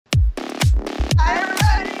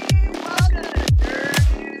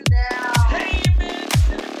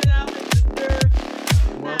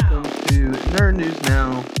news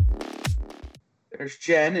now. There's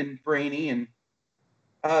Jen and Brainy, and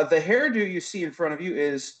the hairdo you see in front of you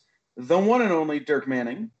is the one and only Dirk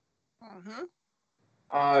Manning.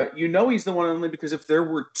 Mm-hmm. You know he's the one and only because if there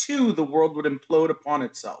were two, the world would implode upon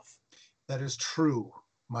itself. That is true.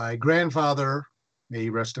 My grandfather, may he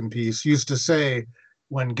rest in peace, used to say,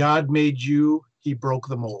 when God made you, he broke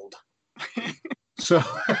the mold. So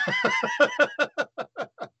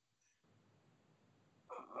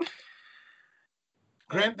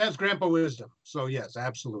that's grandpa wisdom. So yes,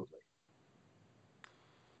 absolutely.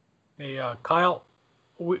 Hey, Kyle,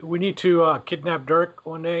 we need to kidnap Dirk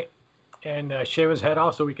one day and shave his head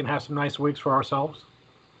off so we can have some nice wigs for ourselves.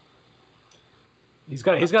 He's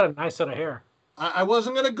got a nice set of hair. I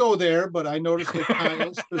wasn't going to go there, but I noticed that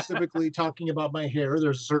Kyle specifically talking about my hair.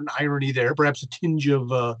 There's a certain irony there, perhaps a tinge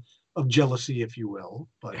of jealousy, if you will.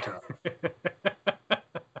 But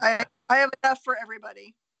I have enough for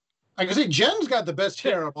everybody. I can say Jen's got the best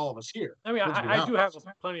hair of all of us here. I mean, I do have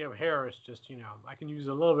plenty of hair. It's just, I can use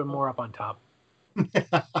a little bit more up on top.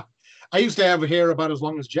 I used to have hair about as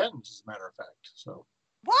long as Jen's, as a matter of fact. So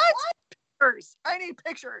what? Pictures. I need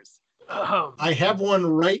pictures. I have one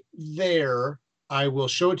right there. I will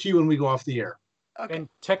show it to you when we go off the air. Okay. And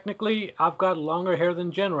technically, I've got longer hair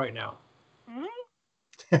than Jen right now.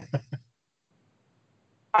 Mm-hmm.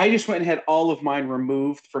 I just went and had all of mine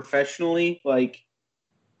removed professionally. I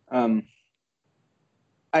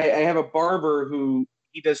have a barber who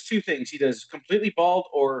he does two things. He does completely bald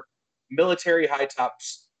or military high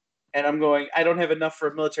tops. And I'm going, I don't have enough for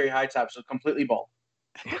a military high top, so completely bald.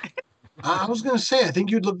 I was going to say, I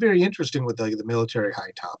think you'd look very interesting with the military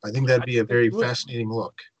high top. I think that'd be a very fascinating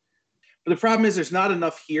look. But the problem is there's not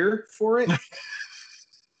enough here for it.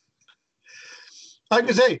 Like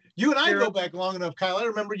I say, you and I go back long enough, Kyle. I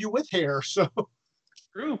remember you with hair, so.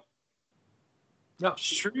 True. No, It's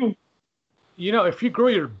true. If you grow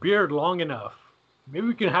your beard long enough, maybe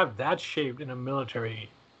we can have that shaved in a military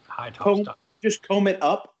high top stuff. Just comb it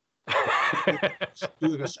up. Do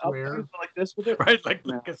like a square. Like this with it. Right, like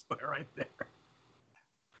a square right there.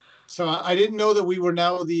 So I didn't know that we were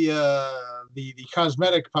now the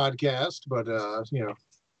cosmetic podcast, but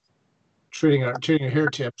trading our hair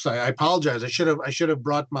tips. I apologize. I should have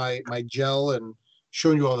brought my gel and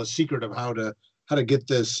shown you all the secret of how to get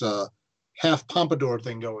this half pompadour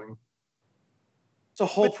thing going. It's a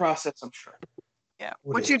whole process, I'm sure. Yeah.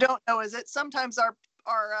 What you don't know is that sometimes our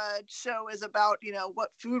show is about what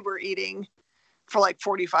food we're eating for like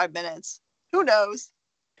 45 minutes. Who knows?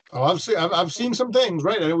 Oh, I've seen some things,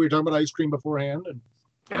 right? I know we were talking about ice cream beforehand,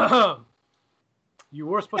 and you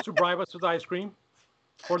were supposed to bribe us with ice cream.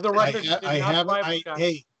 For the record,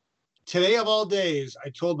 hey, today of all days, I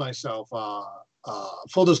told myself,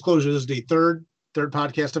 full disclosure, this is the third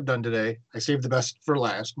podcast I've done today. I saved the best for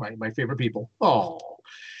last. My favorite people. Oh.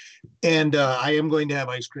 And I am going to have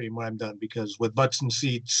ice cream when I'm done because with Butts and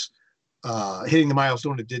Seats hitting the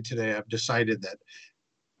milestone it did today, I've decided that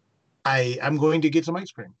I'm going to get some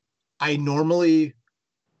ice cream. I normally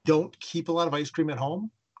don't keep a lot of ice cream at home,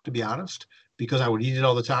 to be honest, because I would eat it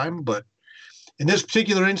all the time. But in this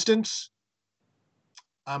particular instance,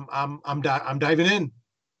 I'm diving in.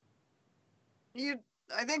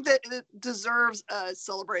 I think that it deserves a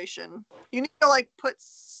celebration. You need to put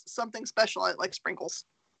something special on it, like sprinkles.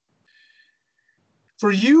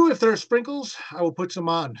 For you, if there are sprinkles, I will put some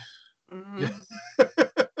on. Mm-hmm.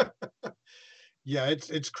 Yeah,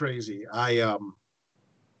 it's crazy.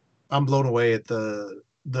 I'm blown away at the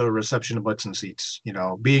reception of Butts and Seats.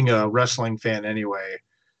 Being a wrestling fan anyway,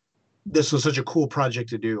 this was such a cool project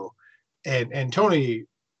to do. And Tony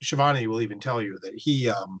Schiavone will even tell you that he's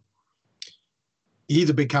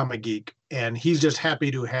a big comic geek, and he's just happy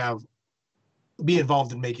to be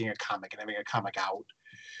involved in making a comic and having a comic out.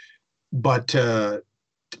 But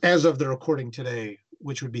as of the recording today,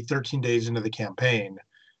 which would be 13 days into the campaign,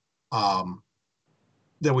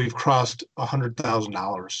 that we've crossed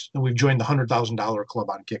 $100,000, and we've joined the $100,000 club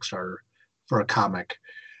on Kickstarter for a comic.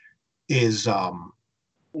 Is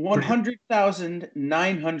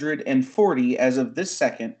 100,940 as of this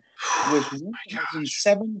second, with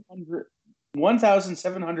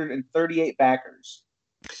 1,738 backers.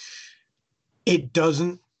 It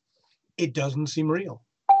doesn't seem real.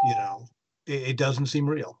 It doesn't seem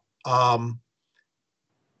real.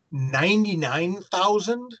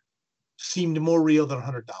 99,000 seemed more real than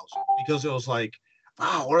 100,000 because it was like,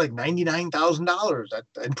 wow, we're like $99,000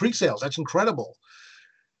 in pre-sales. That's incredible.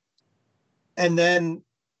 And then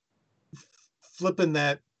flipping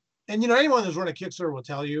that, and anyone who's run a Kickstarter will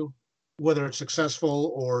tell you whether it's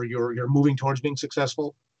successful or you're moving towards being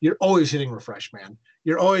successful. you're always hitting refresh, man.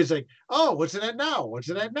 You're always like, oh, what's it at now? What's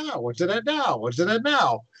it at now? What's it at now? What's it at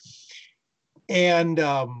now? And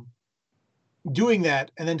doing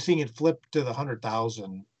that and then seeing it flip to the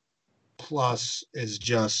 100,000 plus is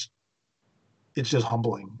just, it's just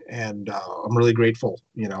humbling. And I'm really grateful,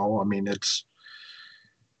 you know, I mean, it's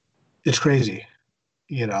crazy,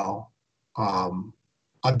 you know.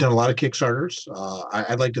 I've done a lot of Kickstarters.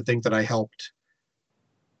 I'd like to think that I helped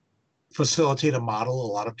facilitate a model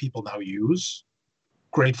a lot of people now use.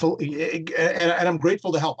 Grateful, and I'm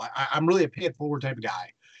grateful to help. I'm really a pay it forward type of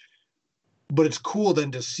guy. But it's cool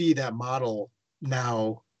then to see that model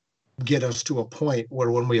now get us to a point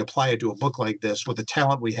where when we apply it to a book like this, with the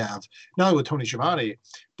talent we have, not only with Tony Schiavone,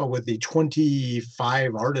 but with the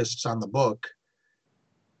 25 artists on the book,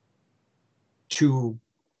 to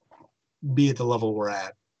be at the level we're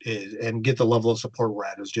at and get the level of support we're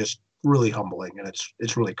at is just really humbling, and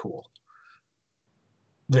it's really cool.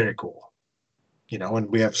 Very cool. You know, and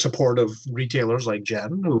we have supportive retailers like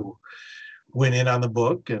Jen who went in on the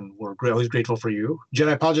book, and we're always grateful for you. Jen,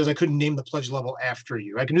 I apologize, I couldn't name the pledge level after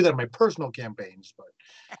you. I can do that in my personal campaigns, but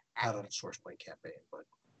not on a SourcePoint campaign. But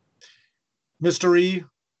Mr. E,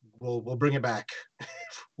 we'll bring it back.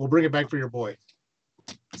 We'll bring it back for your boy.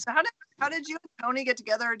 So how did you and Tony get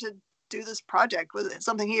together to do this project? Was it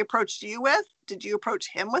something he approached you with? Did you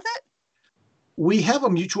approach him with it? We have a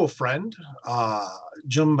mutual friend,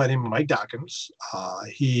 gentleman by the name of Mike Dawkins.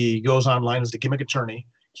 He goes online as the gimmick attorney.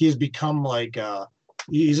 He has become like,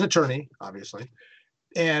 he's an attorney, obviously,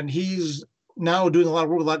 and he's now doing a lot of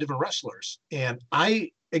work with a lot of different wrestlers. And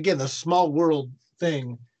again, the small world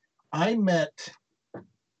thing, I met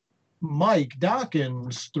Mike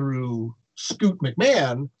Dawkins through Scoot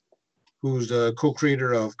McMahon, who's the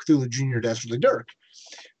co-creator of Cthulhu Jr. Dastardly Dirk,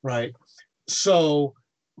 right? So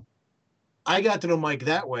I got to know Mike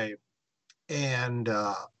that way. And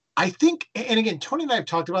I think, and again, Tony and I have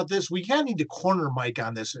talked about this, we kind of need to corner Mike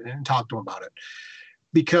on this and talk to him about it.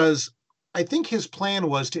 Because I think his plan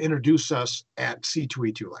was to introduce us at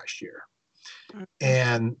C2E2 last year. Mm-hmm.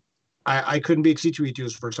 And I couldn't be at C2E2. It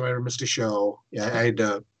was the first time I ever missed a show. Yeah, I had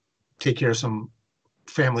to take care of some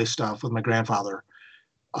family stuff with my grandfather.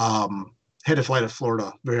 Had to fly to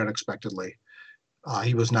Florida very unexpectedly.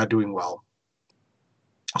 He was not doing well.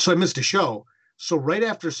 So I missed a show. So right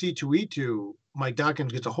after C2E2, Mike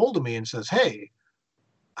Dawkins gets a hold of me and says, hey,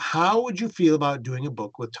 how would you feel about doing a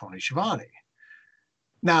book with Tony Schiavone?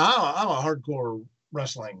 Now, I'm a hardcore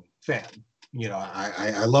wrestling fan. You know,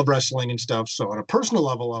 I love wrestling and stuff. So on a personal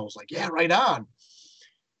level, I was like, yeah, right on.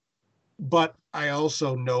 But I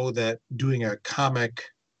also know that doing a comic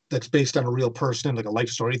that's based on a real person, like a life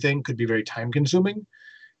story thing, could be very time consuming.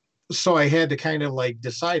 So I had to kind of like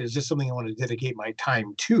decide, is this something I want to dedicate my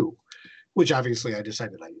time to? Which obviously I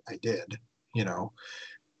decided I did, you know.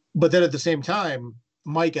 But then at the same time,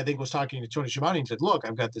 Mike, I think, was talking to Tony Schiavone and said, look,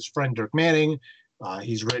 I've got this friend, Dirk Manning.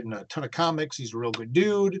 He's written a ton of comics. He's a real good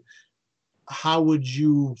dude. How would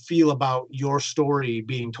you feel about your story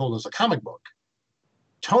being told as a comic book?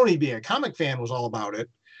 Tony, being a comic fan, was all about it.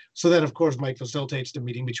 So then, of course, Mike facilitates the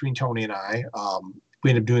meeting between Tony and I.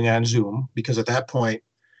 We ended up doing it on Zoom because at that point,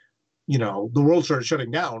 you know, the world started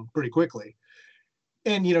shutting down pretty quickly.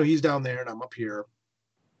 And, you know, he's down there and I'm up here.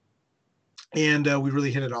 And we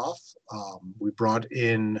really hit it off. We brought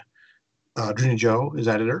in Drina Joe as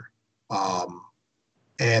editor.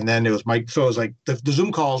 And then it was Mike. So it was like the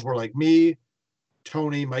Zoom calls were like me,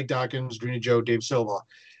 Tony, Mike Dawkins, Drina Joe, Dave Silva.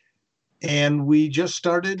 And we just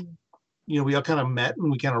started, you know, we all kind of met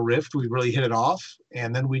and we kind of riffed. We really hit it off.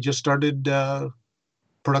 And then we just started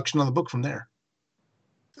production on the book from there.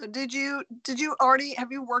 So did you already,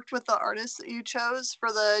 have you worked with the artists that you chose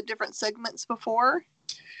for the different segments before?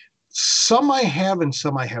 Some I have and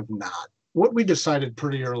some I have not. What we decided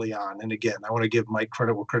pretty early on, and again, I want to give Mike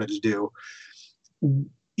credit where credit is due.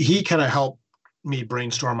 He kind of helped me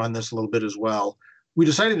brainstorm on this a little bit as well. We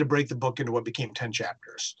decided to break the book into what became 10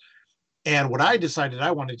 chapters. And what I decided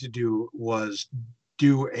I wanted to do was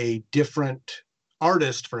do a different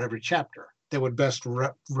artist for every chapter that would best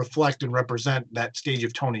reflect and represent that stage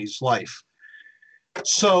of Tony's life.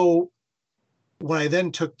 So when I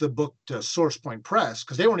then took the book to SourcePoint Press,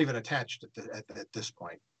 because they weren't even attached at this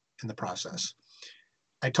point in the process,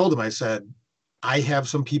 I told them, I said, I have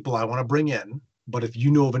some people I want to bring in, but if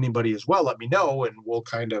you know of anybody as well, let me know and we'll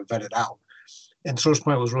kind of vet it out. And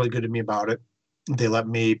SourcePoint was really good to me about it. They let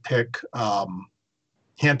me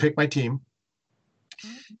handpick my team.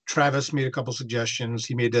 Travis made a couple suggestions.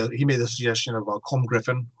 He made the suggestion of Colm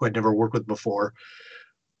Griffin, who I'd never worked with before.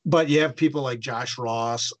 But you have people like Josh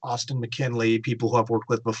Ross, Austin McKinley, people who I've worked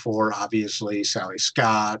with before, obviously, Sally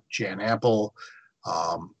Scott, Jan Apple.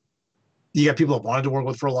 You got people I've wanted to work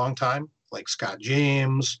with for a long time, like Scott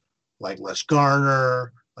James, like Les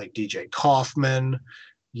Garner, like DJ Kaufman,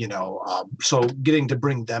 so getting to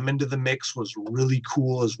bring them into the mix was really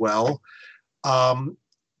cool as well. One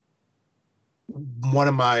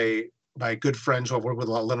of my good friends who I've worked with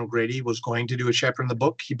a lot, Len O'Grady, was going to do a chapter in the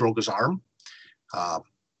book. He broke his arm. I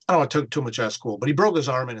don't want to take too much out of school, but he broke his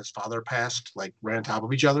arm and his father passed, like ran on top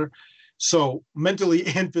of each other. So mentally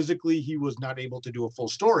and physically, he was not able to do a full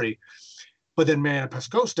story. But then Mariana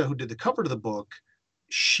Pascosta, who did the cover to the book,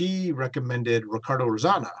 she recommended Ricardo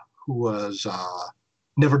Rosana, who was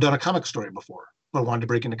never done a comic story before, but wanted to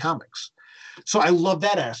break into comics. So I love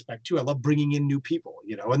that aspect too. I love bringing in new people,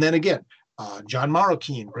 and then again, John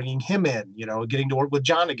Marroquin, bringing him in, getting to work with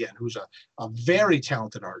John again, who's a very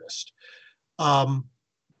talented artist.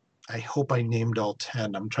 I hope I named all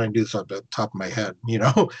 10. I'm trying to do this off the top of my head,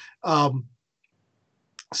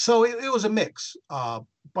 So it was a mix,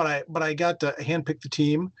 but I got to handpick the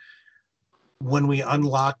team when we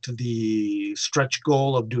unlocked the stretch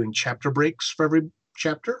goal of doing chapter breaks for every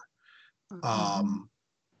chapter.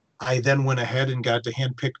 I then went ahead and got to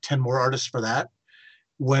handpick 10 more artists for that.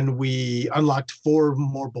 When we unlocked 4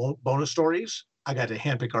 more bonus stories, I got to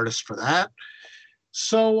handpick artists for that.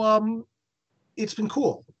 So it's been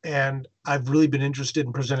cool. And I've really been interested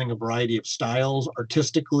in presenting a variety of styles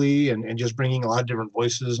artistically and just bringing a lot of different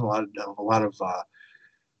voices and a lot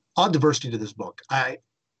of diversity to this book.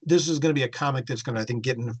 This is going to be a comic that's going to, I think,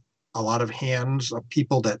 get in a lot of hands of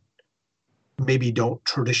people that maybe don't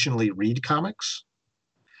traditionally read comics.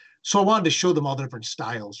 So I wanted to show them all the different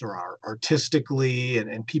styles there are artistically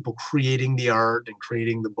and people creating the art and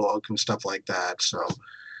creating the book and stuff like that. So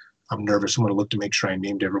I'm nervous. I'm going to look to make sure I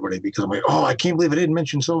named everybody because I'm like, oh, I can't believe I didn't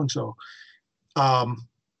mention so-and-so.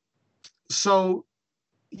 So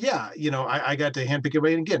yeah, I got to handpick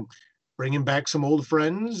everybody. And again, bringing back some old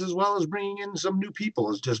friends as well as bringing in some new people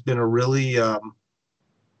has just been a really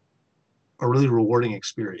rewarding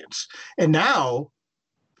experience. And now,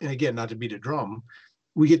 and again, not to beat a drum,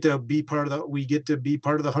 we get to be part of the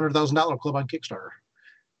 $100,000 club on Kickstarter,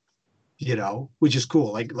 which is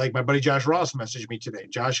cool. Like my buddy Josh Ross messaged me today.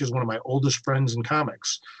 Josh is one of my oldest friends in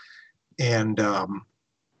comics. And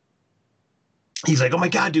he's like, oh my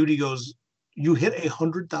God, dude. He goes, you hit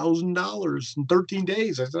 $100,000 in 13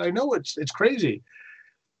 days. I said, I know it's crazy,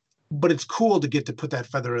 but it's cool to get to put that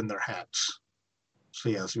feather in their hats. So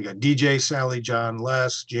yes, we got DJ, Sally, John,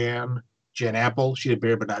 Les, Jan Apple. She did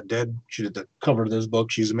Buried But Not Dead. She did the cover of this book.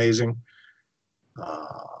 She's amazing.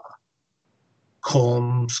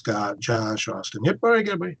 Colm, Scott, Josh, Austin. Yep, all right,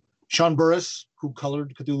 good buddy. Sean Burris, who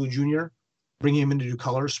colored Cthulhu Jr., bringing him in to do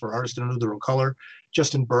colors for artists that don't know their own color.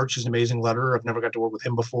 Justin Birch is an amazing letterer. I've never got to work with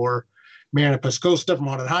him before. Mariana Pascosta from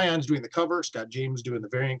Haunted Highlands doing the cover. Scott James doing the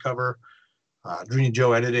variant cover. Drina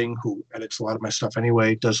Joe editing, who edits a lot of my stuff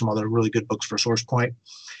anyway, does some other really good books for Source Point.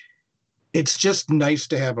 It's just nice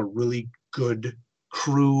to have a really good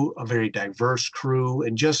crew, a very diverse crew,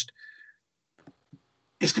 and just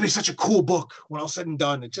it's going to be such a cool book when all said and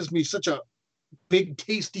done. It's just going to be such a big,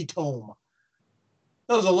 tasty tome.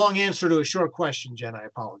 That was a long answer to a short question, Jen. I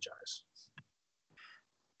apologize.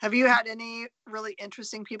 Have you had any really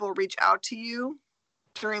interesting people reach out to you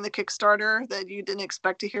during the Kickstarter that you didn't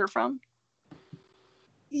expect to hear from?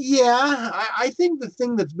 Yeah, I think the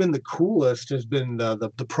thing that's been the coolest has been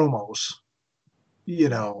the promos.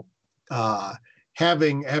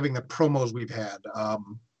 Having the promos we've had.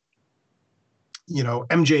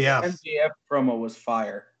 MJF. MJF promo was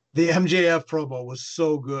fire. The MJF promo was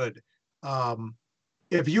so good.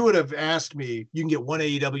 If you would have asked me, you can get one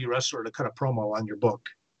AEW wrestler to cut a promo on your book,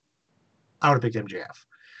 I would have picked MJF.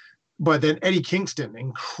 But then Eddie Kingston,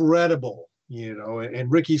 incredible,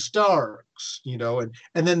 and Ricky Starks, and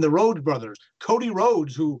then the Rhodes brothers, Cody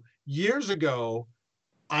Rhodes, who years ago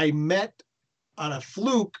I met on a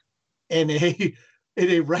fluke in a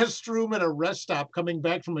restroom at a rest stop coming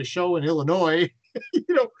back from a show in Illinois,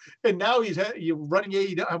 and now he's running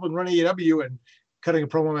AEW and cutting a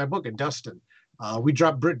promo on my book in Dustin. We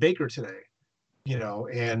dropped Britt Baker today,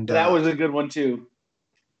 and that was a good one too.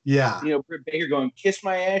 Yeah. Britt Baker going, kiss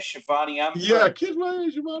my ass, Shivani. Kiss my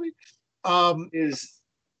ass, Shivani. Is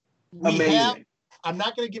amazing. I'm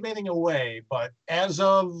not going to give anything away, but as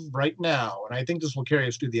of right now, and I think this will carry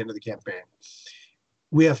us through the end of the campaign,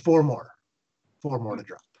 we have 4 more to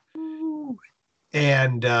drop. Ooh.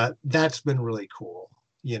 And that's been really cool.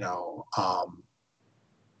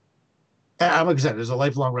 I'm excited. As a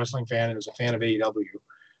lifelong wrestling fan and as a fan of AEW,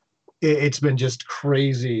 it's been just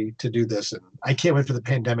crazy to do this. And I can't wait for the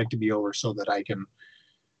pandemic to be over so that I can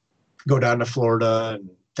go down to Florida and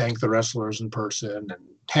thank the wrestlers in person and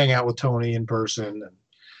hang out with Tony in person, and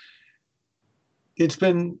it's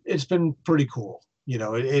been pretty cool. You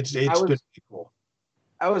know, it's been pretty cool.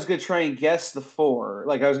 I was gonna try and guess the 4.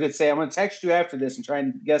 Like I was gonna say, I'm gonna text you after this and try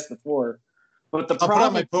and guess the 4. But I'll put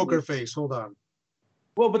on my poker face. Hold on.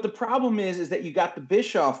 Well, but the problem is that you got the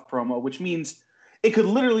Bischoff promo, which means it could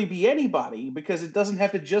literally be anybody because it doesn't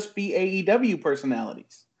have to just be AEW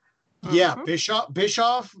personalities. Yeah,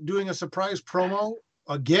 Bischoff doing a surprise promo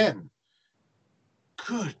again.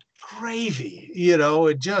 Good gravy, you know,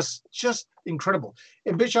 it just incredible.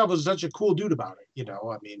 And Bischoff was such a cool dude about it, you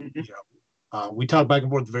know. I mean, you know, we talked back and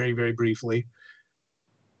forth very, very briefly,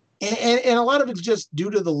 and a lot of it's just due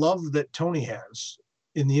to the love that Tony has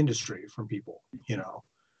in the industry from people, you know.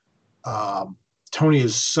 Tony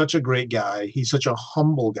is such a great guy. He's such a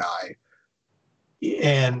humble guy,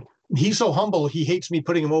 and he's so humble. He hates me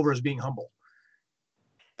putting him over as being humble.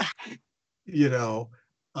 You know,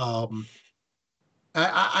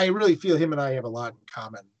 I really feel him and I have a lot in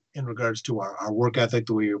common in regards to our work ethic,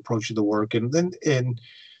 the way we approach the work, and the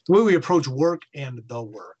way we approach work and the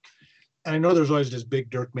work. And I know there's always this big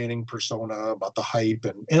Dirk Manning persona about the hype,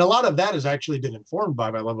 and a lot of that has actually been informed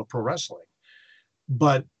by my love of pro wrestling.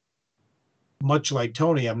 But much like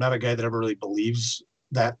Tony, I'm not a guy that ever really believes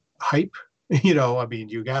that hype. You know, I mean,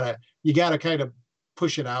 you gotta kind of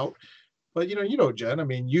push it out. But you know, Jen, I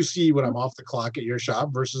mean, you see when I'm off the clock at your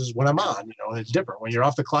shop versus when I'm on, you know, and it's different. When you're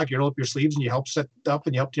off the clock, you roll up your sleeves and you help set up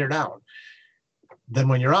and you help tear down. Then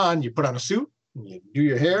when you're on, you put on a suit and you do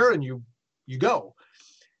your hair and you go.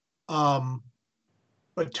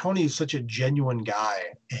 But Tony's such a genuine guy,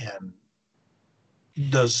 and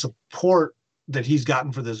the support that he's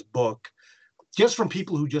gotten for this book, just from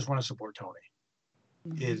people who just want to support Tony,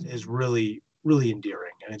 is really, really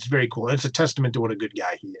endearing, and it's very cool. It's a testament to what a good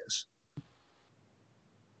guy he is.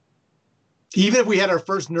 Even if we had our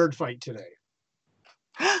first nerd fight today.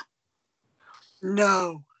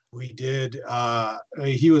 No. We did.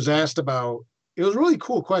 He was asked about, it was a really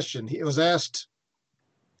cool question. He was asked,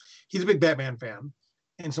 he's a big Batman fan,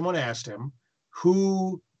 and someone asked him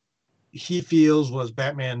who he feels was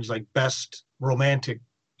Batman's like best romantic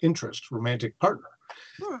partner.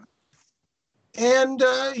 And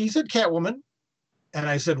he said Catwoman. And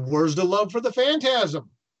I said, where's the love for the Phantasm?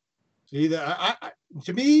 See,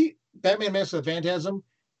 to me, Batman Mask of the Phantasm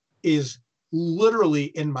is literally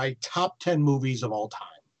in my top 10 movies of all time.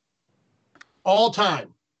 All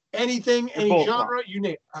time. Anything, any genre, you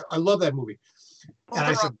name it. I love that movie. And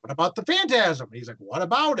I said, what about the Phantasm? And he's like, what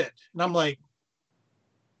about it? And I'm like,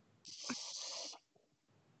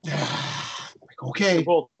 okay.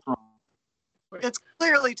 It's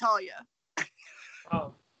clearly Talia.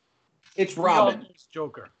 It's Robin. It's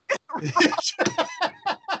Joker.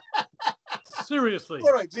 Seriously.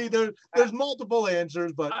 All right. See, there's multiple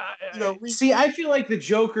answers, but you know. I feel like the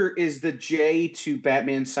Joker is the J to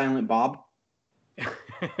Batman's Silent Bob.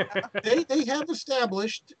 They have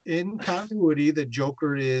established in continuity that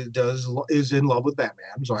Joker is in love with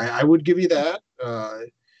Batman, so I would give you that.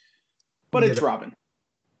 But it's Robin.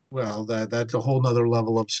 Well, that's a whole nother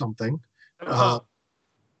level of something.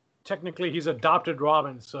 Technically, he's adopted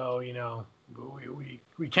Robin, so you know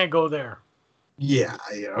we can't go there. Yeah,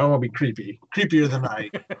 I don't want to be creepier than I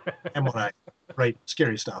am when I write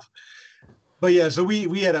scary stuff. But yeah, so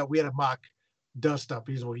we had a mock dust up.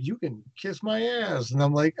 He's like, you can kiss my ass, and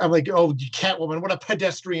I'm like, oh, Catwoman, what a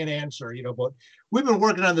pedestrian answer, you know. But we've been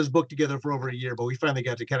working on this book together for over a year, but we finally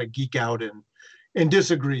got to kind of geek out and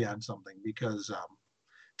disagree on something because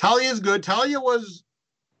Talia is good. Talia was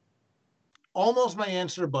almost my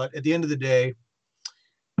answer, but at the end of the day,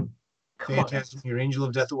 Phantasm, your angel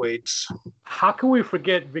of death awaits. How can we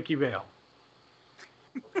forget Vicky Vale?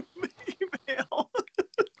 Vicky Vale.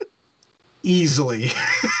 Easily.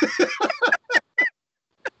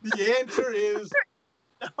 The answer is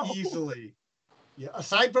easily. Yeah.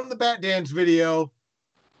 Aside from the Bat Dance video,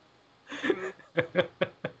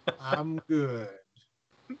 I'm good.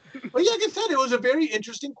 Well, yeah, like I said, it was a very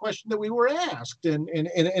interesting question that we were asked, and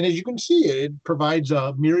as you can see, it provides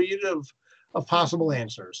a myriad of possible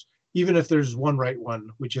answers, even if there's one right one,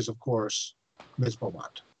 which is, of course, Ms.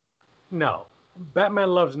 Beaumont. No, Batman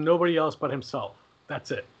loves nobody else but himself.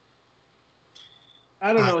 That's it.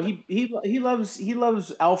 I don't know. He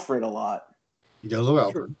loves Alfred a lot. He does love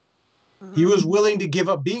Alfred. Mm-hmm. He was willing to give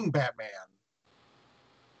up being Batman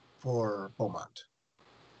for Beaumont.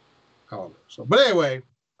 However, but anyway,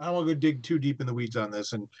 I don't want to go dig too deep in the weeds on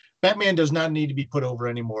this. And Batman does not need to be put over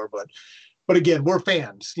anymore. But again, we're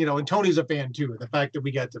fans, you know, and Tony's a fan too. The fact that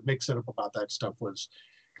we got to mix it up about that stuff was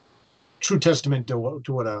true testament to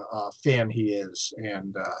what a fan he is.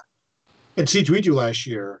 And At C2E2 last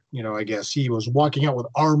year, I guess he was walking out with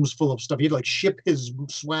arms full of stuff. He'd like ship his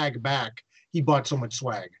swag back. He bought so much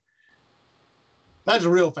swag. That's a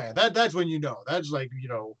real fan. That's when That's like,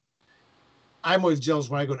 I'm always jealous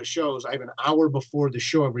when I go to shows. I have an hour before the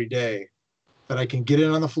show every day that I can get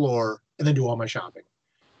in on the floor and then do all my shopping.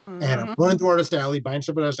 Mm-hmm. And I'm running through Artist Alley, buying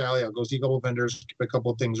stuff at Artist Alley. I'll go see a couple of vendors, get a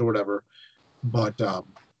couple of things or whatever. But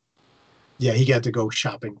yeah, he got to go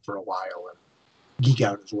shopping for a while and geek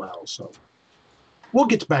out as well. So we'll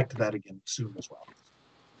get back to that again soon as well.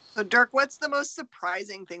 So Dirk, what's the most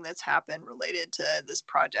surprising thing that's happened related to this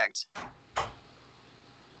project?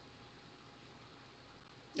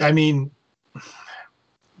 I mean,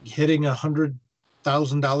 hitting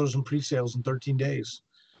 $100,000 in pre-sales in 13 days.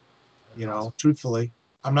 Truthfully,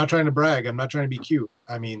 I'm not trying to brag. I'm not trying to be cute.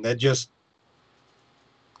 I mean, that just.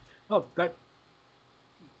 Well, that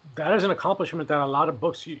is an accomplishment that a lot of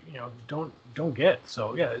books don't get.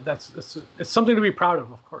 So yeah, it's something to be proud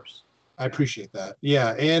of course. I appreciate that.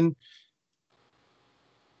 Yeah, and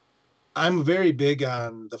I'm very big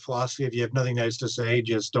on the philosophy: if you have nothing nice to say,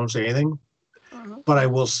 just don't say anything. Mm-hmm. But I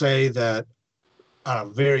will say that on a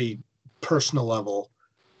very personal level,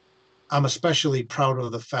 I'm especially proud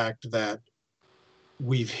of the fact that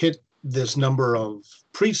we've hit this number of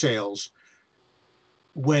pre-sales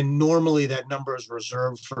when normally that number is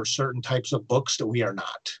reserved for certain types of books that we are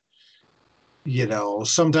not.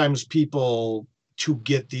 Sometimes people, to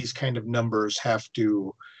get these kind of numbers, have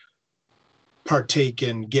to partake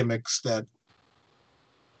in gimmicks that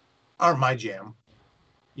aren't my jam,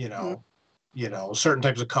 certain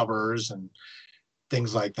types of covers and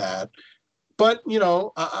things like that. But,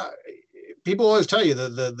 people always tell you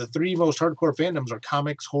the three most hardcore fandoms are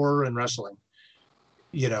comics, horror, and wrestling,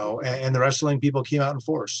 and the wrestling people came out in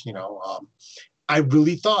force. I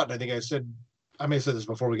really thought, I think I may have said this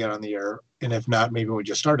before we got on the air, and if not, maybe when we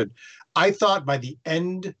just started. I thought by the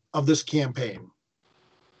end of this campaign,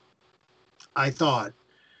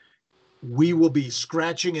 we will be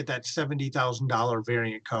scratching at that $70,000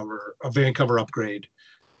 variant cover upgrade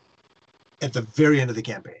at the very end of the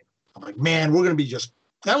campaign. I'm like, man, we're going to be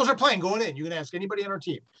that was our plan going in. You can ask anybody on our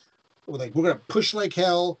team. We're going to push like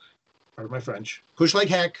hell, pardon my French, push like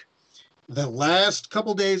heck the last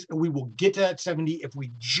couple days, and we will get to that 70 if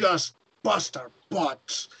we just bust our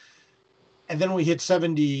butts. And then we hit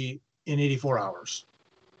 70 in 84 hours.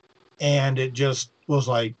 And it just was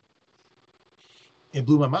like, it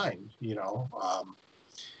blew my mind,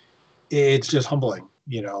 it's just humbling,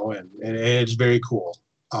 and it's very cool.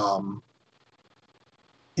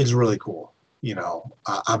 It's really cool.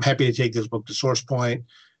 I'm happy to take this book to Source Point.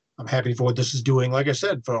 I'm happy for what this is doing. Like I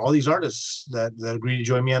said, for all these artists that agree to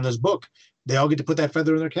join me on this book, they all get to put that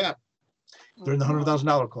feather in their cap. They're in the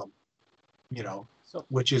 $100,000 club,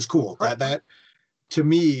 which is cool. That to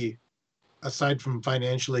me, aside from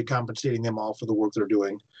financially compensating them all for the work they're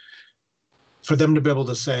doing, for them to be able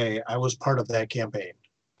to say, I was part of that campaign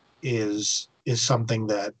is something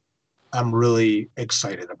that I'm really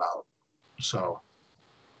excited about. So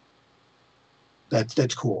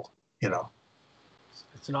that's cool,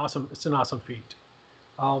 It's an awesome feat.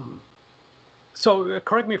 So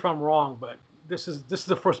correct me if I'm wrong, but this is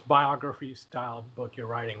the first biography style book you're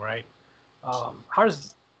writing, right? How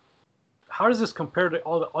does this compare to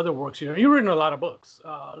all the other works? You've written a lot of books,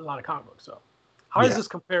 a lot of comic books. So how does this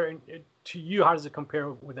compare to you? How does it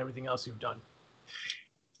compare with everything else you've done?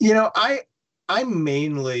 I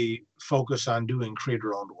mainly focus on doing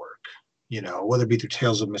creator-owned work, whether it be through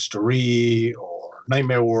Tales of Mystery or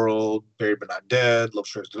Nightmare World, Buried But Not Dead, Love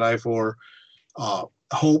Stories to Die For,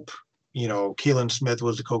 Hope. Kalen Smith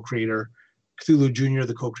was the co-creator, Cthulhu Jr.,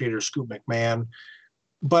 the co-creator, Scoop McMahon.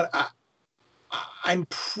 But I'm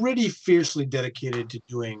pretty fiercely dedicated to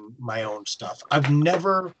doing my own stuff. I've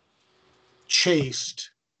never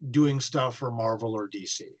chased doing stuff for Marvel or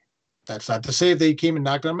DC. That's not to say if they came and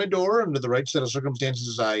knocked on my door under the right set of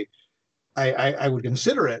circumstances, I would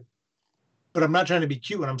consider it. But I'm not trying to be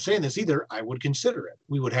cute when I'm saying this either. I would consider it.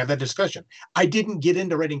 We would have that discussion. I didn't get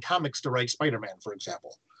into writing comics to write Spider-Man, for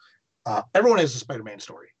example. Everyone has a Spider-Man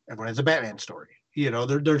story. Everyone has a Batman story.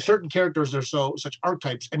 There are certain characters that are such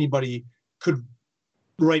archetypes, anybody could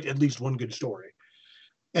write at least one good story.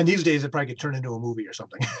 And these days it probably could turn into a movie or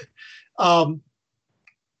something.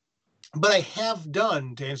 But I have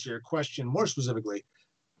done, to answer your question more specifically,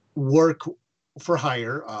 work for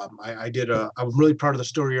hire. I'm really proud of the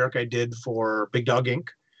story arc I did for Big Dog Inc.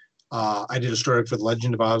 I did a story arc for The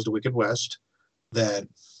Legend of Oz, The Wicked West, the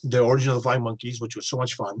origin of the Flying Monkeys, which was so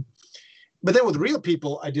much fun. But then with Real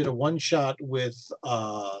People, I did a one-shot with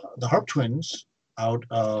the Harp Twins out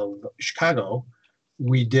of Chicago.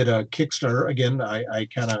 We did a Kickstarter. Again, I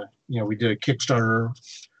kind of we did a Kickstarter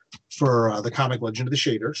for the comic Legend of the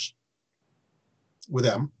Shaders with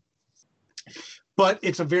them. But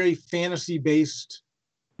it's a very fantasy-based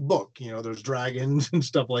book. There's dragons and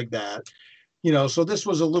stuff like that. So this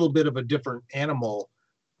was a little bit of a different animal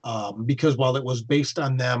because while it was based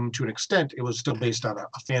on them to an extent, it was still based on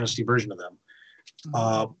a fantasy version of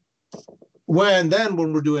them. When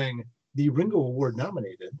we're doing the Ringo Award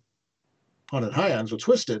nominated Haunted Highlands with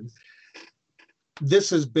Twisted,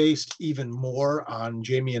 this is based even more on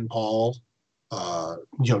Jamie and Paul,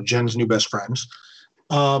 Jen's new best friends.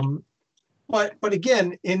 But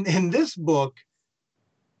again, in this book,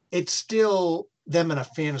 it's still them in a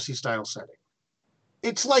fantasy style setting.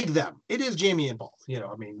 It's like them. It is Jamie and Paul.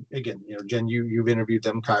 Again, Jen, you've interviewed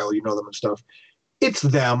them, Kyle, you know them and stuff. It's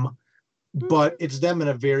them, but it's them in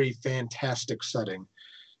a very fantastic setting.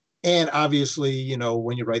 And obviously,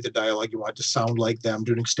 when you write the dialogue, you want it to sound like them.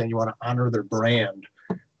 To an extent, you want to honor their brand.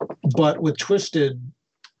 But with Twisted,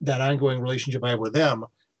 that ongoing relationship I have with them,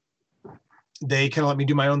 they kind of let me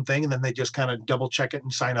do my own thing, and then they just kind of double check it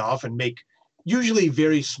and sign off and make usually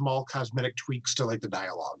very small cosmetic tweaks to like the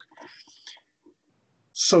dialogue.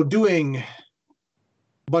 So doing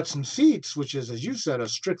Butts and Seats, which is, as you said, a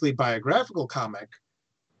strictly biographical comic,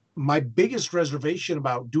 my biggest reservation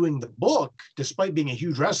about doing the book, despite being a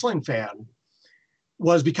huge wrestling fan,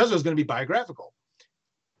 was because it was going to be biographical.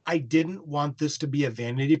 I didn't want this to be a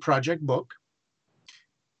vanity project book.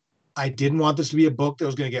 I didn't want this to be a book that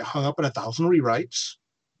was going to get hung up in 1,000 rewrites,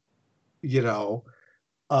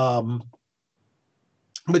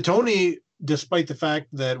 But Tony, despite the fact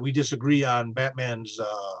that we disagree on Batman's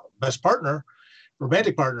best partner,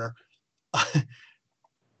 romantic partner,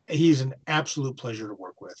 he's an absolute pleasure to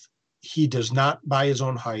work with. He does not buy his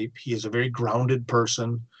own hype. He is a very grounded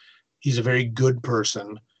person. He's a very good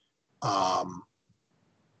person. And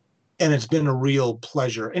it's been a real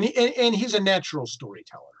pleasure. And he's a natural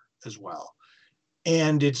storyteller as well.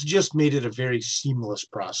 And it's just made it a very seamless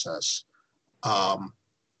process.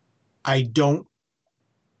 I don't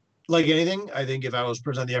like anything. I think if I was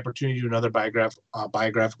presented the opportunity to do another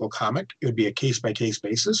biographical comic, it would be a case-by-case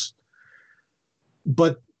basis.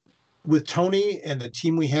 But with Tony and the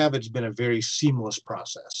team we have, it's been a very seamless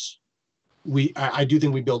process. I do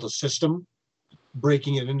think we built a system,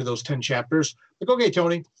 breaking it into those 10 chapters. Like, okay,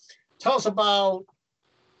 Tony, tell us about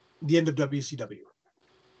the end of WCW.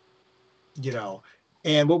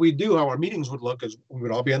 And what we do, how our meetings would look, is we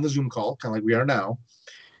would all be on the Zoom call, kind of like we are now.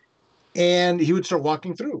 And he would start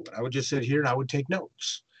walking through, and I would just sit here and I would take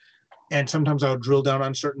notes. And sometimes I would drill down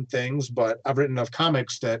on certain things, but I've written enough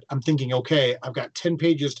comics that I'm thinking, okay, I've got 10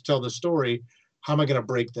 pages to tell this story. How am I going to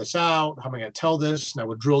break this out? How am I going to tell this? And I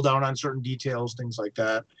would drill down on certain details, things like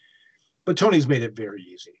that. But Tony's made it very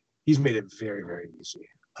easy. He's made it very, very easy.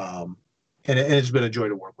 And it's been a joy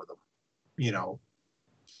to work with him.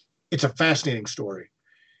 It's a fascinating story.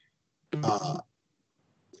 Go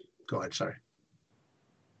ahead, sorry.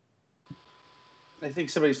 I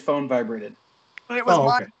think somebody's phone vibrated. It was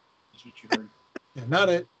mine. Okay. That's what you heard. Yeah, not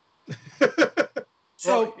it.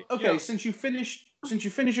 So, okay, since you finished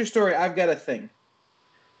your story, I've got a thing.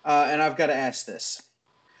 And I've got to ask this.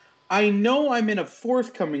 I know I'm in a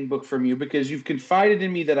forthcoming book from you because you've confided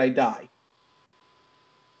in me that I die.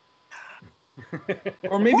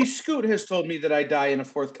 Or maybe Scoot has told me that I die in a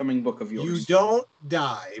forthcoming book of yours. You don't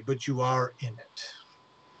die, but you are in it.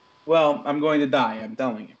 Well, I'm going to die, I'm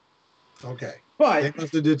telling you. Okay. But they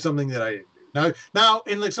must have did something that I didn't do. Now,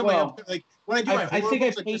 in like something else, like when I do my I think I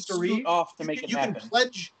like paid Scoot off to make it happen.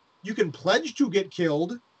 You can pledge to get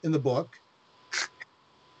killed in the book.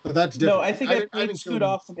 But that's different. No, I think I paid Scoot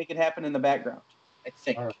off to make it happen in the background. I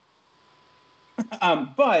think. Right.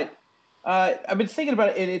 But I've been thinking about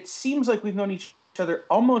it, and it seems like we've known each other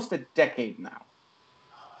almost a decade now.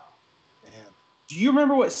 Man. Do you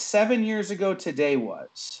remember what 7 years ago today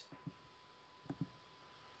was?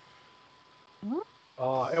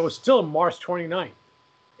 It was still March 29th.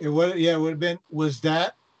 It would have been. Was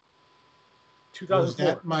that 2004? Was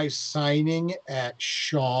that my signing at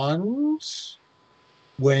Sean's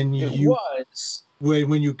when It you was.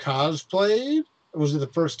 when you cosplayed? Or was it the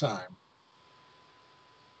first time?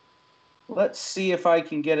 Let's see if I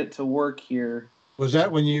can get it to work here. Was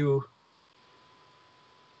that when you?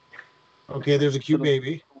 Okay, there's a cute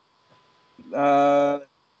baby. Stop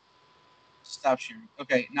sharing.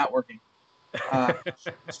 Okay, not working.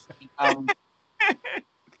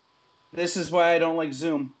 This is why I don't like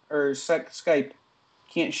Zoom or Skype.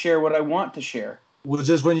 Can't share what I want to share. Was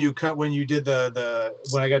this when you did the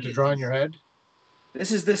when I got to draw in your head?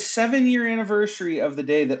 This is the 7-year anniversary of the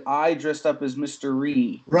day that I dressed up as Mr.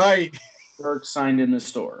 Ree. Right. Dirk signed in the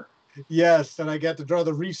store. Yes, and I got to draw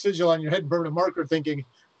the re-sigil on your head, burn a marker, thinking,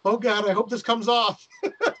 "Oh God, I hope this comes off."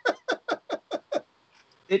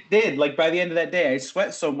 It did. Like by the end of that day, I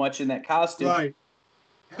sweat so much in that costume. Right.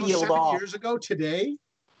 That was Peeled 7 off. years ago today.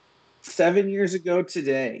 7 years ago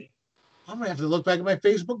today. I'm gonna have to look back at my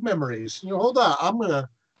Facebook memories. Hold on. I'm gonna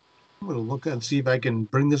look and see if I can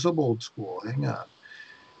bring this up old school. Hang on.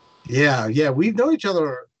 Yeah. We've known each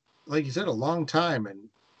other, like you said, a long time, and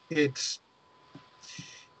it's,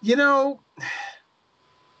 I don't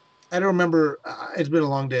remember. It's been a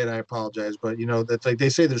long day, and I apologize. But that's like they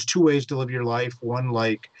say. There's two ways to live your life. One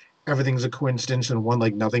like everything's a coincidence, and one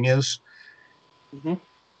like nothing is. Mm-hmm.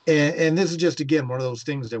 And this is just again one of those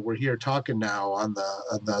things that we're here talking now on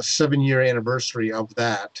the 7-year anniversary of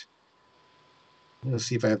that. Let's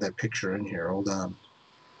see if I have that picture in here. Hold on.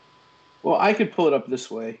 Well, I could pull it up this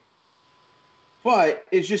way, but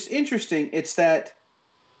it's just interesting. It's that,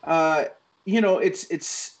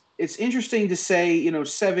 it's interesting to say,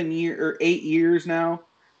 7 year or 8 years now,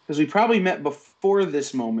 because we probably met before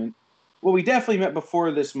this moment. Well, we definitely met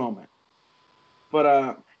before this moment,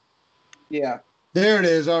 but yeah. There it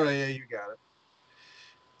is. All right, yeah, you got it.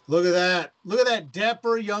 Look at that. Look at that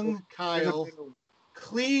dapper young Kyle,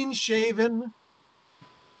 clean shaven.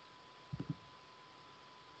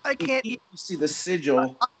 I can't You see the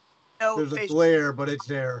sigil. There's a glare, but it's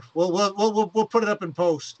there. We'll put it up in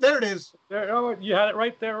post. There it is. There, oh, you had it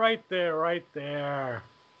right there, right there, right there.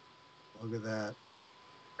 Look at that.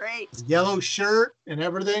 Great. Yellow shirt and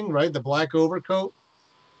everything, right? The black overcoat.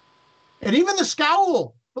 And even the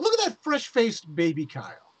scowl. But look at that fresh-faced baby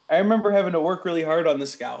Kyle. I remember having to work really hard on the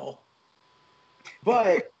scowl.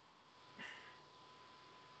 But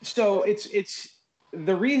so it's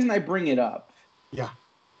the reason I bring it up. Yeah.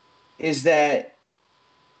 Is that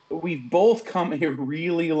we've both come a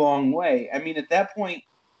really long way. I mean, at that point,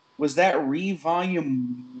 was that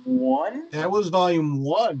volume 1? That was volume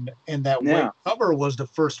 1, and that white cover was the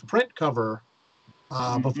first print cover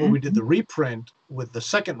before we did the reprint with the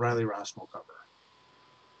second Riley Rossmo cover.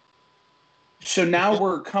 So now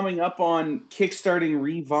we're coming up on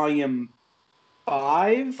kickstarting volume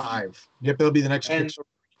 5. 5. Yep, that'll be the next Kickstarter.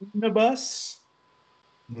 Omnibus.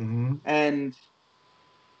 Mm-hmm. And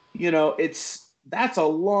that's a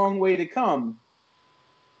long way to come.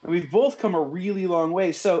 And we've both come a really long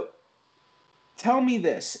way. So tell me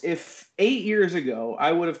this. If 8 years ago,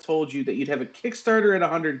 I would have told you that you'd have a Kickstarter at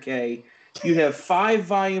 100K, you'd have 5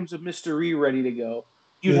 volumes of Mystery ready to go,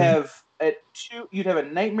 you'd have a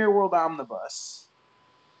Nightmare World omnibus,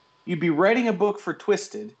 you'd be writing a book for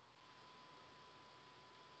Twisted,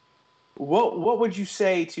 what would you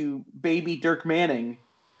say to baby Dirk Manning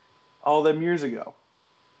all them years ago?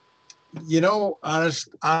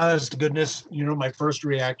 Honest to goodness, my first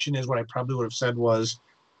reaction is what I probably would have said was,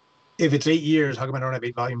 if it's 8 years, how come I don't have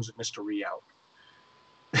 8 volumes of Mystery out?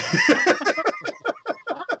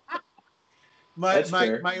 my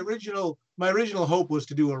original hope was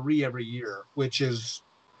to do a every year, which is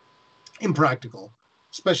impractical,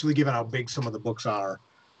 especially given how big some of the books are,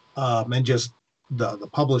 and just the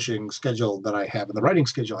publishing schedule that I have and the writing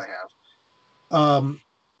schedule I have.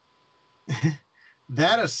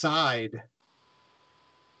 That aside,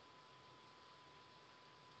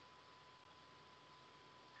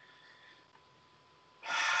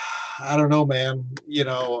 I don't know, man.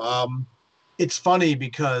 It's funny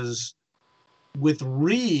because with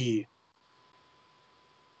Ree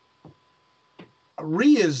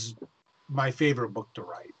is my favorite book to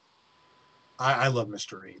write. I love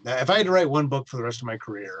Mystery. If I had to write one book for the rest of my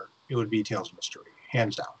career, it would be Tales of Mystery,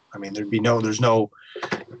 hands down. I mean, I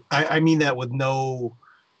mean that with no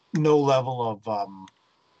level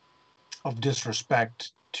of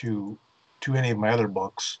disrespect to any of my other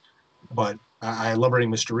books, but I love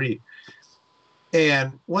writing Mystery.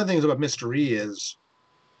 And one of the things about Mystery is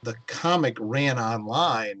the comic ran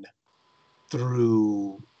online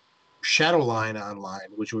through Shadowline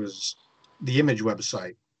Online, which was the Image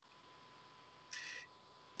website.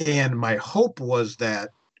 And my hope was that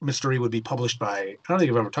Mystery would be published by, I don't think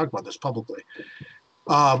I've ever talked about this publicly,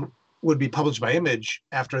 would be published by Image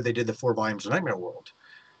after they did the 4 volumes of Nightmare World.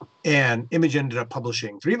 And Image ended up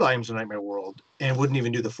publishing 3 volumes of Nightmare World and wouldn't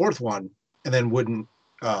even do the 4th one, and then wouldn't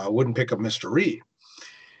pick up Mystery.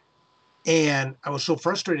 And I was so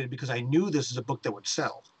frustrated because I knew this is a book that would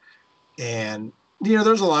sell. And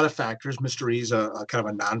there's a lot of factors. Mystery is a kind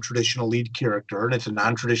of a non-traditional lead character, and it's a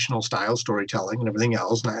non-traditional style storytelling and everything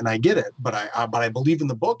else. And I get it, but I believe in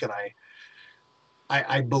the book, and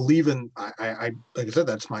I believe in like I said,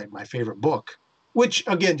 that's my favorite book. Which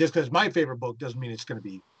again, just because my favorite book doesn't mean it's going to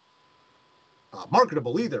be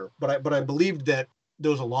marketable either. But I believed that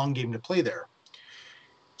there was a long game to play there.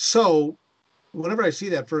 So whenever I see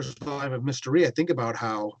that first volume of Mystery, I think about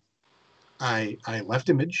how I left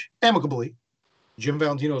Image amicably. Jim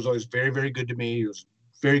Valentino was always very, very good to me. He was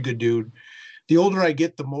a very good dude. The older I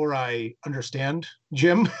get, the more I understand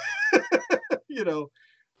Jim. You know,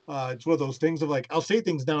 it's one of those things of like, I'll say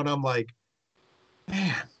things now and I'm like,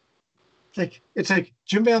 man, it's like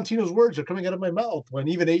Jim Valentino's words are coming out of my mouth, when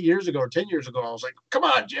even 8 years ago or 10 years ago, I was like, come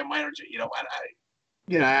on, Jim, why don't you, you know what?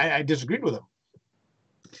 I disagreed with him.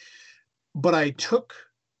 But I took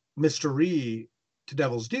Mystery to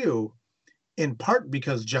Devil's Due in part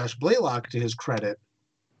because Josh Blaylock, to his credit,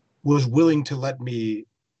 was willing to let me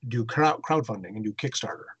do crowdfunding and do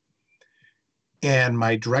Kickstarter. And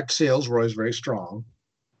my direct sales were always very strong.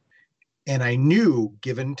 And I knew,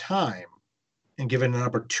 given time and given an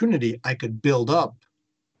opportunity, I could build up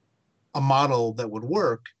a model that would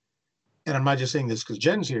work. And I'm not just saying this because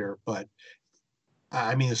Jen's here, but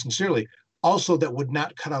I mean this sincerely, also that would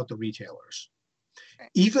not cut out the retailers.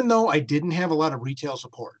 Even though I didn't have a lot of retail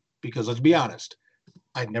support, because let's be honest,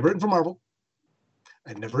 I'd never written for Marvel,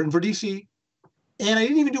 I'd never written for DC, and I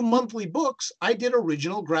didn't even do monthly books. I did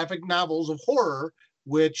original graphic novels of horror,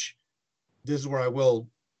 which, this is where I will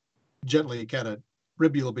gently kind of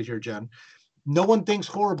rib you a little bit here, Jen. No one thinks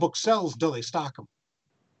horror books sells until they stock them.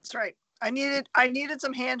 That's right. I needed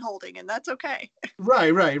some hand holding, and that's okay.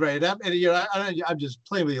 Right. And, you know, I'm just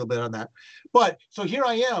playing with you a little bit on that. But so here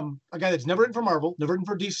I am, a guy that's never written for Marvel, never written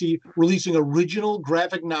for DC, releasing original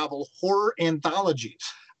graphic novel horror anthologies.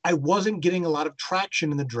 I wasn't getting a lot of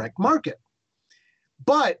traction in the direct market.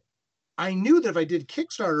 But I knew that if I did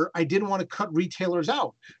Kickstarter, I didn't want to cut retailers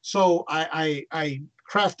out. So I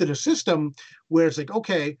crafted a system where it's like,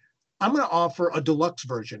 okay, I'm going to offer a deluxe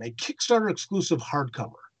version, a Kickstarter exclusive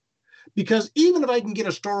hardcover. Because even if I can get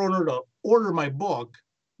a store owner to order my book,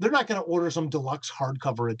 they're not going to order some deluxe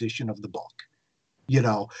hardcover edition of the book. You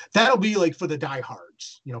know, that'll be like for the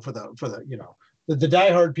diehards, you know, for the you know, the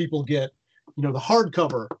diehard people get, you know, the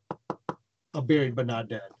hardcover of Buried But Not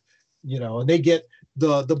Dead, you know, and they get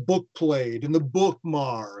the book plate and the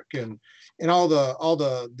bookmark and all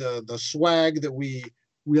the swag that we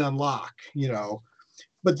unlock, you know.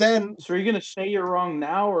 But then, so are you going to say you're wrong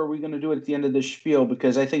now, or are we going to do it at the end of this spiel?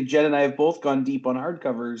 Because I think Jen and I have both gone deep on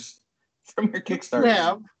hardcovers from your Kickstarter.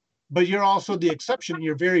 Yeah, but you're also the exception.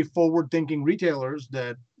 You're very forward-thinking retailers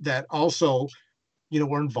that also, you know,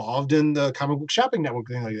 were involved in the comic book shopping network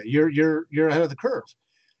thing like that. You're ahead of the curve.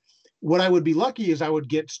 What I would be lucky is I would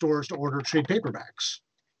get stores to order trade paperbacks.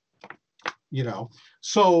 You know,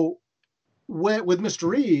 so with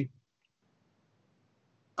Mystery,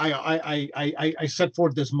 I set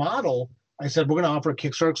forth this model. I said, we're going to offer a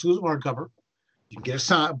Kickstarter exclusive hardcover. You can get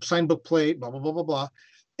a signed book plate, blah, blah, blah, blah, blah.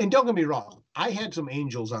 And don't get me wrong, I had some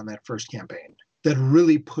angels on that first campaign that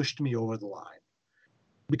really pushed me over the line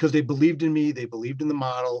because they believed in me, they believed in the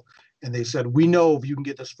model, and they said, we know if you can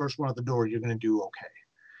get this first one out the door, you're going to do okay.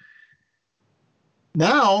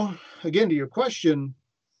 Now, again, to your question,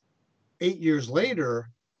 8 years later,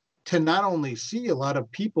 to not only see a lot of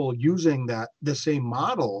people using the same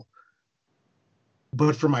model,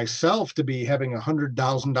 but for myself to be having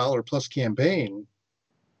 $100,000 plus campaign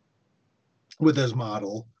with this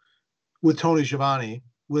model, with Tony Schiavone,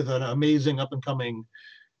 with an amazing up and coming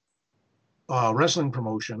wrestling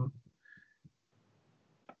promotion,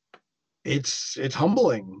 it's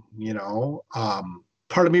humbling, you know.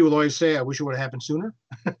 Part of me will always say, I wish it would have happened sooner,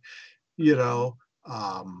 you know,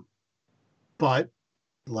 but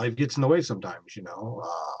life gets in the way sometimes, you know,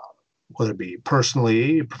 whether it be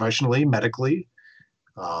personally, professionally, medically.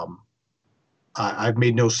 I've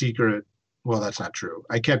made no secret. Well, that's not true.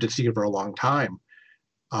 I kept it secret for a long time.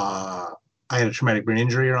 I had a traumatic brain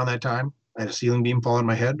injury around that time. I had a ceiling beam fall on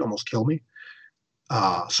my head, almost kill me.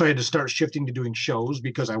 So I had to start shifting to doing shows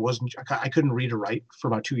because I couldn't read or write for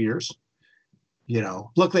about 2 years. You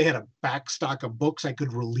know, luckily I had a back stock of books I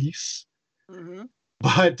could release. Mm-hmm.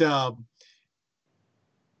 But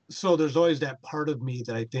so there's always that part of me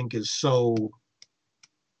that I think is so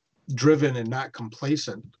driven and not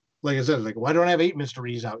complacent. Like I said, like, why don't I have 8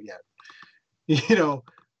 mysteries out yet? You know,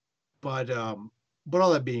 but all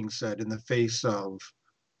that being said, in the face of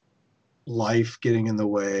life getting in the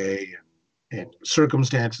way and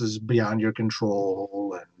circumstances beyond your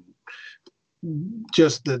control and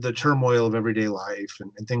just the turmoil of everyday life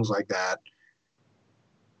and things like that,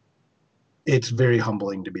 it's very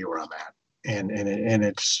humbling to be where I'm at. And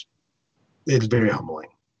it's very humbling,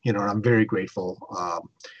 you know, and I'm very grateful.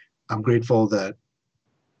 I'm grateful that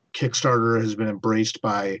Kickstarter has been embraced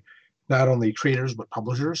by not only creators, but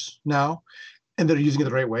publishers now, and they're using it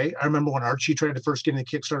the right way. I remember when Archie tried to first get in the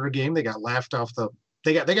Kickstarter game, they got laughed off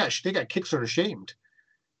they got Kickstarter shamed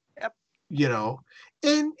you know,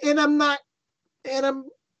 and I'm not, and I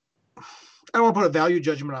don't want to put a value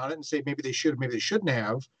judgment on it and say maybe they should, maybe they shouldn't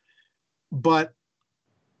have, but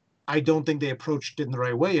I don't think they approached it in the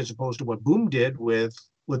right way as opposed to what Boom did with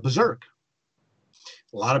Berserk.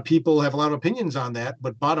 A lot of people have a lot of opinions on that,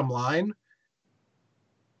 but bottom line,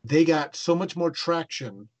 they got so much more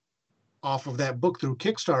traction off of that book through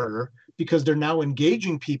Kickstarter because they're now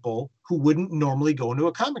engaging people who wouldn't normally go into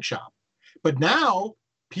a comic shop. But now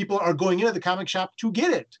people are going into the comic shop to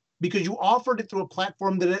get it because you offered it through a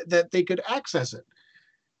platform that they could access it.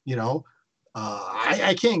 You know,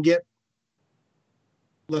 I can't get,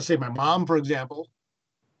 let's say my mom, for example,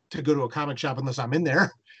 to go to a comic shop unless I'm in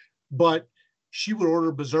there, but she would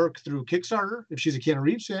order Berserk through Kickstarter if she's a Keanu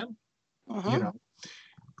Reeves fan, you know.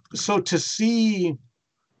 So to see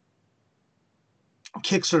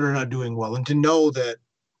Kickstarter not doing well and to know that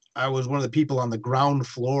I was one of the people on the ground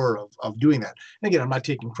floor of doing that. And again, I'm not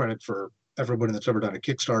taking credit for everybody that's ever done a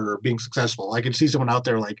Kickstarter being successful. I can see someone out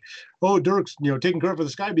there like, oh, Dirk's, taking credit for the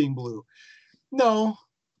sky being blue. No,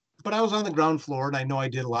 but I was on the ground floor and I know I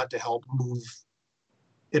did a lot to help move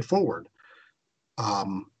it forward.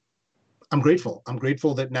 I'm grateful. I'm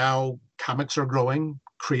grateful that now comics are growing,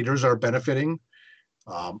 creators are benefiting.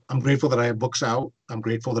 I'm grateful that I have books out. I'm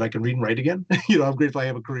grateful that I can read and write again. I'm grateful I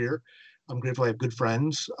have a career. I'm grateful I have good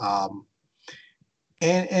friends.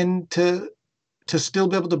 And to still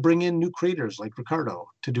be able to bring in new creators like Ricardo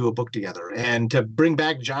to do a book together and to bring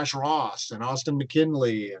back Josh Ross and Austin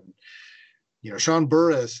McKinley and, Sean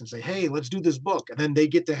Burris and say, hey, let's do this book. And then they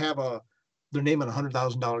get to have their name on a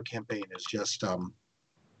 $100,000 campaign is just,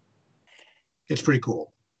 it's pretty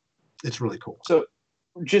cool. It's really cool. So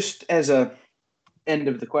just as a end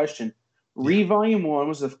of the question, Volume 1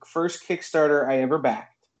 was the first Kickstarter I ever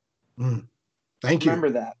backed. Thank you.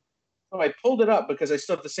 Remember that. Oh, I pulled it up because I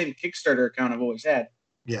still have the same Kickstarter account I've always had.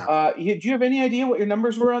 Yeah. Do you have any idea what your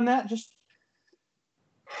numbers were on that? Just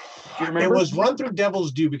do you remember? It was run through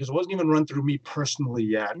Devil's Due because it wasn't even run through me personally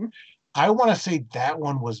yet. I want to say that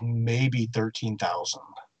one was maybe 13,000.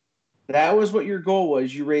 That was what your goal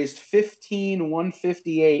was. You raised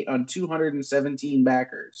 15,158 on 217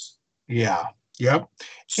 backers. Yeah. Yep.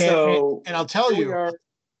 So and I'll tell you,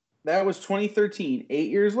 that was 2013. 8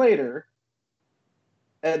 years later,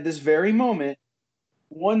 at this very moment,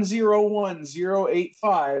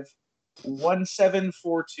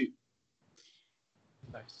 101,085,1742.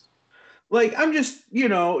 Nice. Like I'm just,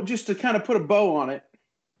 just to kind of put a bow on it.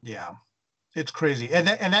 Yeah, it's crazy. And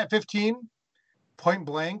that 15, point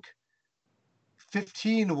blank,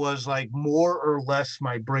 15 was like more or less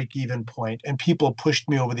my break-even point, and people pushed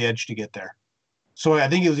me over the edge to get there. So I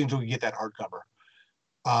think it was until we get that hardcover.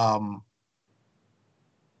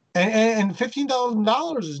 And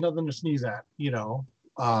 $15,000 is nothing to sneeze at,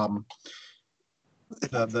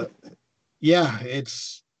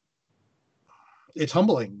 it's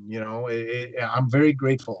humbling, I'm very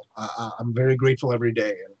grateful. I'm very grateful every day.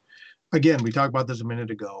 And again, we talked about this a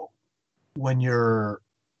minute ago. When you're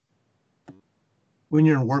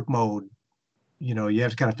in work mode, you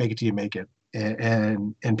have to kind of fake it till you make it.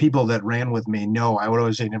 And people that ran with me know I would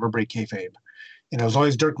always say never break kayfabe. And it was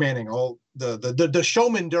always Dirk Manning, all the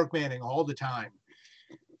showman Dirk Manning all the time.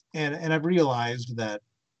 And I've realized that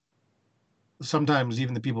sometimes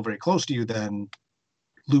even the people very close to you then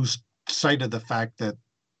lose sight of the fact that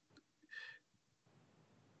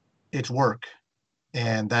it's work,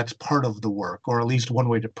 and that's part of the work, or at least one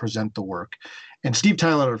way to present the work. And Steve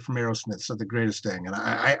Tyler from Aerosmith said the greatest thing, and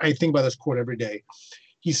I think about this quote every day.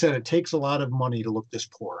 He said, it takes a lot of money to look this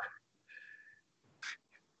poor.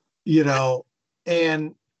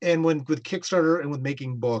 And when with Kickstarter and with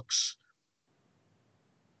making books,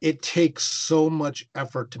 it takes so much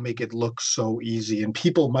effort to make it look so easy. And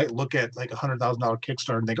people might look at like $100,000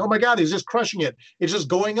 Kickstarter and think, oh my God, he's just crushing it. It's just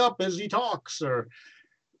going up as he talks. Or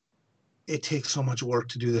it takes so much work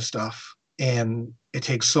to do this stuff. And it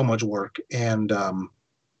takes so much work. And I'm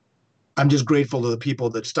just grateful to the people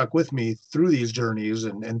that stuck with me through these journeys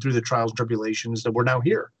and through the trials and tribulations that we're now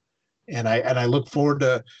here. And I look forward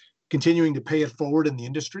to continuing to pay it forward in the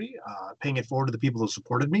industry, paying it forward to the people that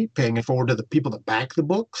supported me, paying it forward to the people that back the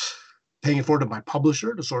books, paying it forward to my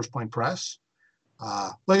publisher, to SourcePoint Press.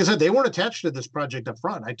 Like I said, they weren't attached to this project up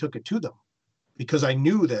front. I took it to them because I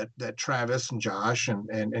knew that Travis and Josh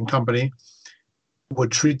and company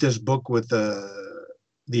would treat this book with the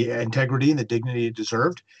integrity and the dignity it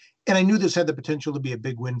deserved. And I knew this had the potential to be a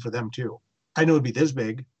big win for them too. I know it'd be this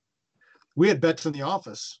big. We had bets in the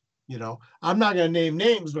office. I'm not going to name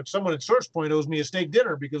names, but someone at SourcePoint owes me a steak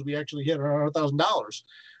dinner because we actually hit $100,000.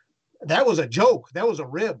 That was a joke. That was a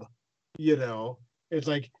rib. It's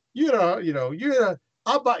like, I'll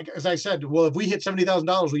I'll buy, as I said, well, if we hit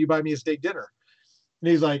 $70,000, will you buy me a steak dinner? And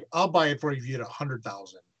he's like, I'll buy it for you if you hit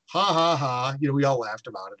 100,000. Ha ha ha. You know, we all laughed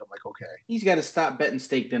about it. I'm like, okay. He's got to stop betting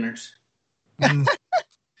steak dinners.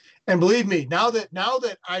 And believe me, now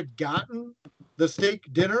that I've gotten the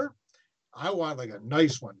steak dinner, I want like a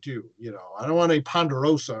nice one too. You know, I don't want a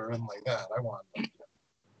Ponderosa or anything like that. I want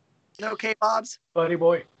No kebabs. Buddy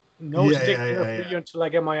boy, no Yeah, steak yeah, dinner yeah, for you until I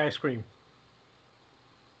get my ice cream.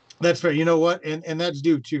 That's fair. You know what? And that's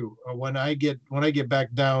due too. When I get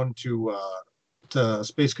back down to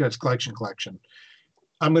Space Cadets collection,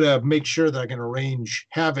 I'm gonna make sure that I can arrange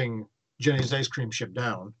having Jenny's ice cream shipped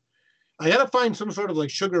down. I gotta find some sort of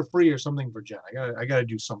like sugar free or something for Jen. I gotta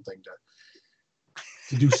do something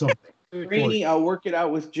to do something. Rainey, I'll work it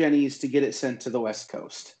out with Jenny's to get it sent to the West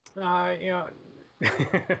Coast. I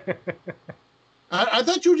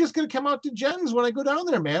thought you were just gonna come out to Jen's when I go down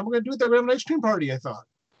there, man. We're gonna do it there. We're having an ice cream party. I thought.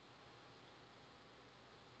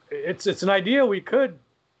 It's an idea. We could,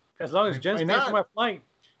 as long as Jen's Why paying not? for my flight.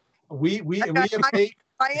 We have made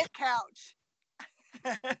Giant couch.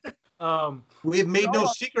 we have made no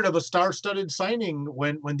secret of a star-studded signing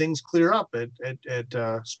when things clear up at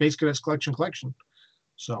Space Cadets collection.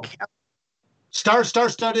 So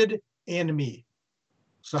star-studded and me.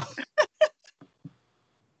 So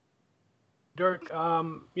Dirk,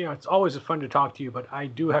 you know, it's always fun to talk to you, but I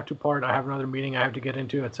do have to part. I have another meeting I have to get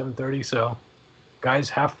into at 7:30. So, guys,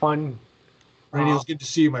 have fun. Randy, it was good to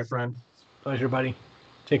see you, my friend. Pleasure, buddy.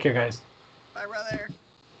 Take care, guys. Bye, brother.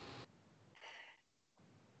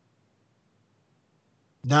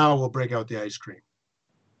 Now we'll break out the ice cream.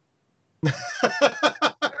 I've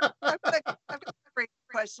got a great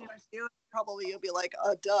question for you. Probably you'll be like,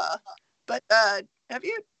 duh. But have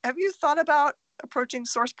you thought about approaching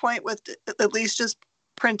SourcePoint with at least just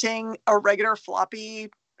printing a regular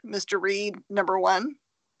floppy Mr. Reed #1?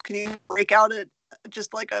 Can you break out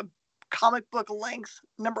just like a comic book length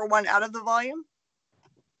 #1 out of the volume?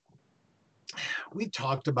 We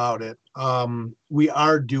talked about it. We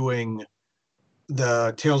are doing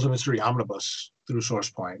the Tales of Mystery Omnibus through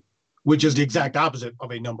SourcePoint, which is the exact opposite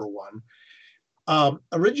of a #1.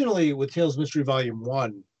 Originally, with Tales of Mystery Volume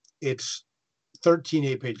 1, it's 13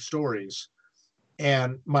 8-page stories.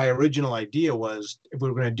 And my original idea was if we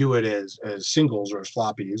were going to do it as singles or as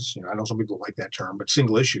floppies, you know, I know some people like that term, but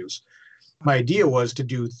single issues. My idea was to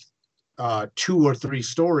do 2 or 3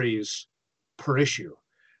 stories per issue.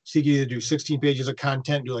 So you can either do 16 pages of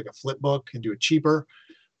content, do like a flip book and do it cheaper,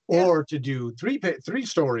 or to do 3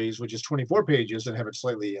 stories, which is 24 pages and have it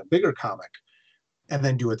slightly a bigger comic, and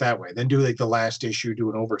then do it that way. Then do like the last issue, do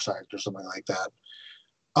an oversized or something like that.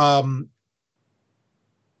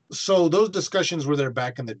 So those discussions were there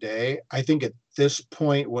back in the day. I think at this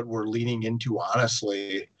point, what we're leaning into,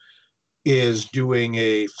 honestly, is doing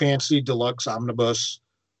a fancy deluxe omnibus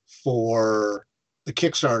for the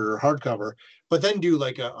Kickstarter hardcover, but then do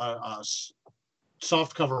like a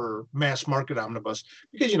soft cover mass market omnibus,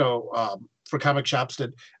 because, you know, for comic shops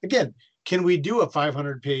that, again, can we do a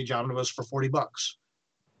 500-page omnibus for $40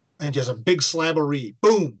 and just a big slab of read,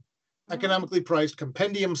 boom, economically priced,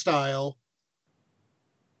 compendium style,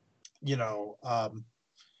 you know,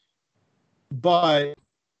 but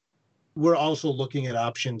we're also looking at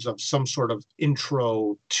options of some sort of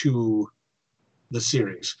intro to the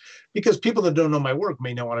series, because people that don't know my work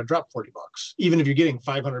may not want to drop $40. Even if you're getting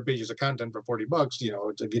 500 pages of content for $40, you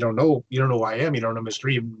know, if you don't know who I am, you don't know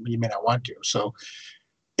mystery, you may not want to. So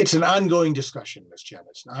it's an ongoing discussion, Miss Jen.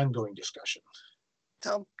 It's an ongoing discussion.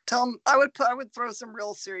 Tell them I would throw some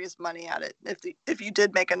real serious money at it if you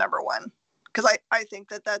did make a #1, because I think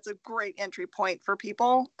that's a great entry point for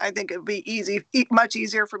people. I think it would be much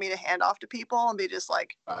easier for me to hand off to people and be just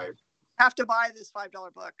like, have to buy this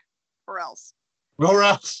 $5 book or else.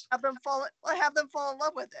 Have them fall in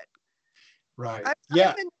love with it. Right. I've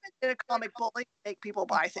been in a comic bully, make people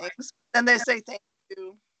buy things, and they say thank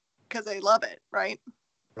you because they love it, right?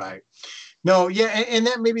 Right. No, yeah, and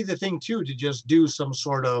that may be the thing too, to just do some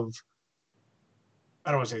sort of,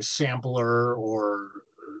 I don't want to say sampler or,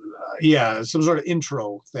 some sort of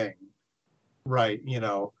intro thing. Right. You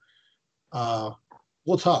know,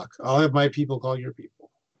 we'll talk. I'll have my people call your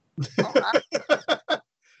people.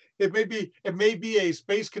 It may be a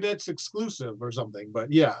Space Cadets exclusive or something,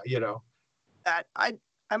 but yeah, you know. That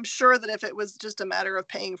I'm sure that if it was just a matter of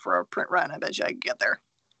paying for a print run, I bet you I could get there.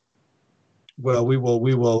 Well, we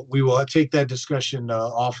will take that discussion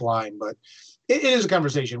offline, but it is a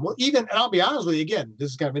conversation. Well, and I'll be honest with you, again,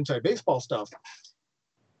 this is kind of inside baseball stuff.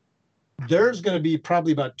 There's going to be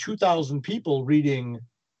probably about 2,000 people reading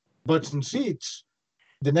Butts and Seats.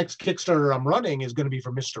 The next Kickstarter I'm running is going to be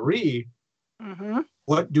for Mystery, Mm-hmm.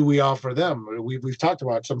 What do we offer them? We've talked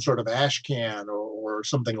about some sort of ash can or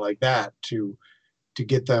something like that to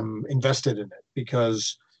get them invested in it,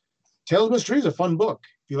 because Tales of Mystery is a fun book.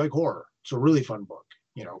 If you like horror, it's a really fun book.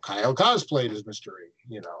 Kyle cosplayed as Mystery,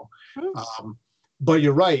 but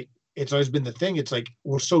you're right. It's always been the thing. It's like,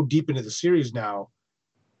 we're so deep into the series now.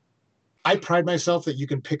 I pride myself that you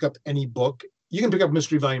can pick up any book. You can pick up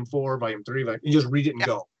Mystery Volume 4, Volume 3, and just read it and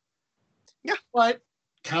go. Yeah. But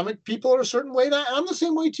comic people are a certain way. I'm the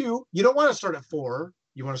same way too. You don't want to start at 4.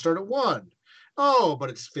 You want to start at 1. Oh, but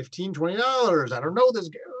it's $15, $20. I don't know this.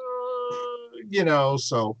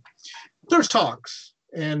 So there's talks.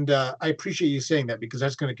 And I appreciate you saying that, because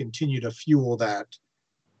that's going to continue to fuel that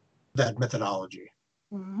methodology.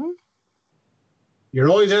 Mm-hmm. You're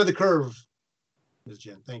always ahead of the curve, Ms.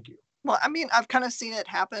 Jen. Thank you. Well, I mean, I've kind of seen it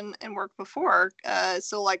happen in work before.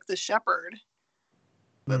 So like The Shepherd,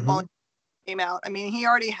 Mhm. came out. I mean, he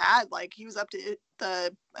already had, he was up to I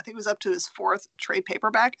think it was up to his 4th trade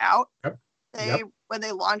paperback out. Yep. When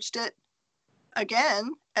they launched it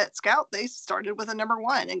again at Scout, they started with a number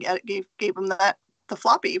 1 and gave him the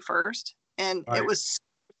floppy first, and Right. It was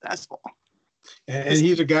successful. And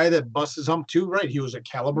he's a guy that busts his hump too, right? He was at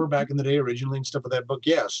Caliber back in the day originally and stuff with that book.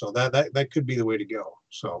 Yeah, so that could be the way to go.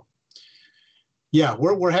 So yeah,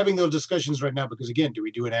 we're having those discussions right now, because again, do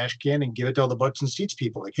we do an ash can and give it to all the butts and seats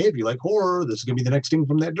people? Like, hey, if you like horror, this is gonna be the next thing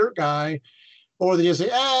from that Dirt guy. Or they just say,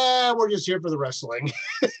 we're just here for the wrestling.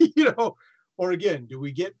 Or again, do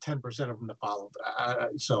we get 10% of them to follow?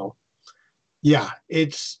 So yeah,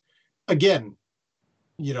 it's, again,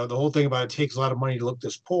 the whole thing about it takes a lot of money to look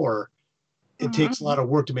this poor. It Mhm. takes a lot of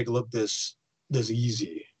work to make it look this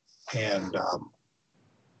easy. And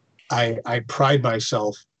I pride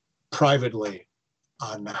myself privately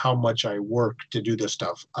on how much I work to do this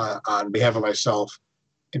stuff on behalf of myself,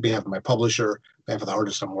 on behalf of my publisher, on behalf of the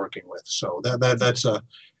artist I'm working with. So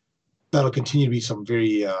that'll continue to be some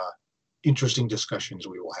very interesting discussions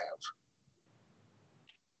we will have.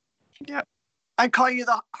 Yep. I call you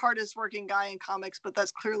the hardest working guy in comics, but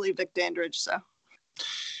that's clearly Vic Dandridge. So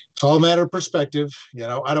It's all a matter of perspective.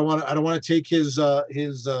 I don't want to take his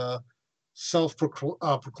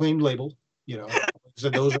self-proclaimed label. So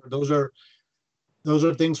those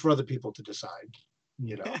are things for other people to decide.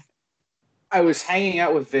 I was hanging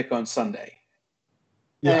out with Vic on Sunday,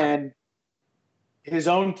 and his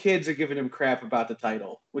own kids are giving him crap about the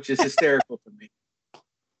title, which is hysterical to me.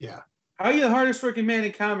 Yeah. How are you the hardest working man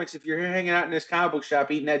in comics if you're here hanging out in this comic book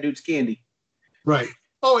shop eating that dude's candy? Right.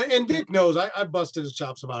 Oh, and Vic knows I busted his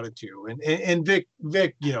chops about it too. And Vic,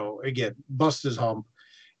 again, busted his hump.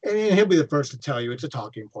 And he'll be the first to tell you it's a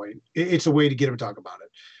talking point. It's a way to get him to talk about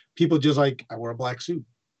it. People just like, I wear a black suit.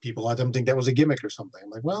 People let them think that was a gimmick or something.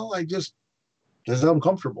 I'm like, well, this is I'm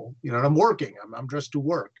comfortable. And I'm working. I'm dressed to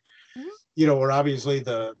work. Mhm. Or obviously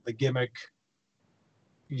the gimmick,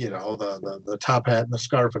 the top hat and the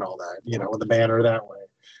scarf and all that, and the banner that way.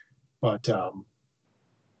 But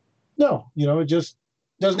no, it just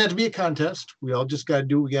doesn't have to be a contest. We all just got to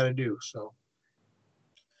do what we got to do. So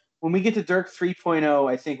when we get to Dirk 3.0,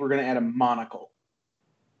 I think we're going to add a monocle.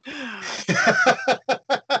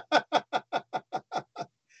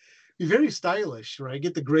 Be very stylish, right?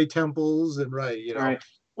 Get the gray temples and right. Right.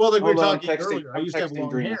 Well, like we were Hold on, talking earlier, I used to have long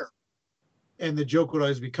Drina. hair. And the joke would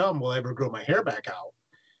always become, will I ever grow my hair back out?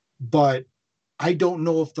 But I don't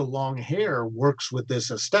know if the long hair works with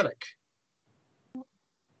this aesthetic.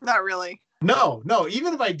 Not really. No.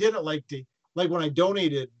 Even if I did it like when I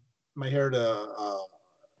donated my hair to a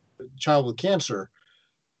child with cancer,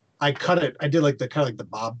 I cut it. I did like the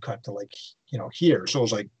bob cut to here. So it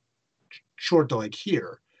was like short to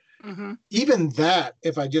here. Mm-hmm. Even that,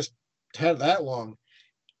 if I just had that long,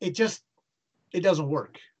 it doesn't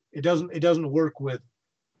work. It doesn't work with,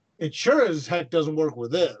 it sure as heck doesn't work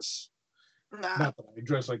with this. Nah. Not that I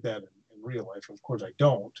dress like that in real life. Of course I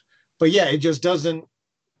don't. But yeah, it just doesn't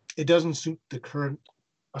suit the current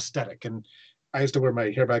aesthetic. And I used to wear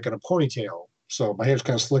my hair back in a ponytail. So my hair's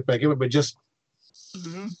kind of slicked back in, but just.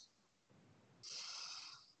 Mm-hmm.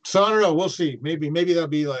 So I don't know. We'll see. Maybe that'll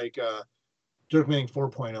be like Dirk Manning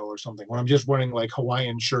 4.0 or something, when I'm just wearing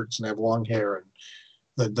Hawaiian shirts and have long hair,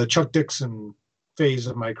 and the Chuck Dixon phase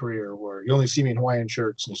of my career where you only see me in Hawaiian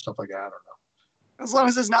shirts and stuff like that. I don't know. As long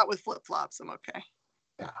as it's not with flip-flops, I'm okay.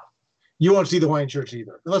 Yeah. You won't see the Hawaiian shirts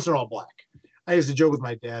either, unless they're all black. I used to joke with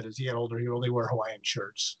my dad as he got older, he would only wear Hawaiian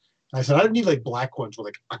shirts. I said, I don't need black ones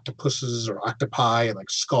with octopuses or octopi and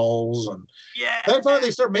skulls. And yeah. then finally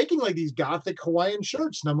they start making these gothic Hawaiian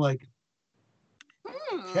shirts. And I'm like,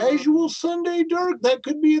 casual Sunday Dirk, that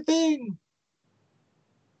could be a thing.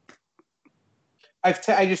 I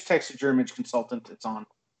just texted your image consultant. It's on.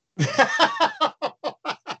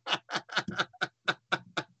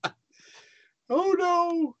 Oh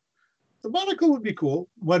no, the monocle would be cool.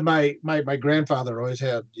 When my grandfather always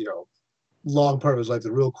had, long part of his life,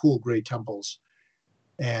 the real cool gray temples,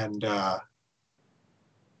 and I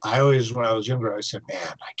always, when I was younger, I said, man,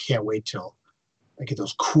 I can't wait till I get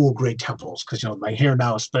those cool gray temples because my hair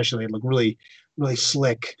now, especially, look really, really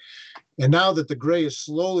slick. And now that the gray is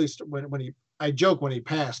slowly, I joke when he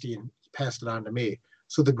passed it on to me.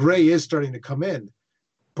 So the gray is starting to come in,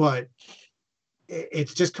 but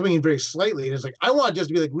it's just coming in very slightly. And it's like, I want it just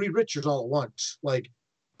to be like Reed Richards all at once, like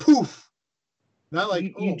poof. Not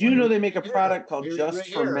like you do know they make a product called Just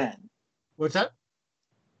for Men. What's that?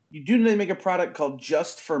 You do know they make a product called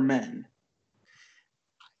Just for Men.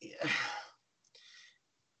 Yeah.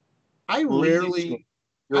 I rarely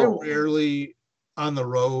on the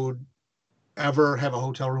road ever have a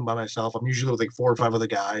hotel room by myself. I'm usually with like 4 or 5 other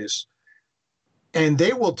guys, and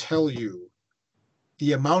they will tell you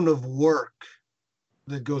the amount of work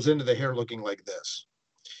that goes into the hair looking like this.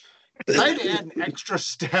 I'd add an extra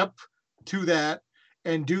step to that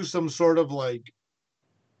and do some sort of like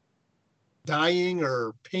dyeing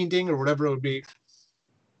or painting or whatever it would be.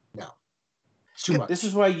 No, it's too much. This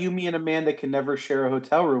is why me and Amanda can never share a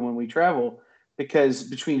hotel room when we travel, because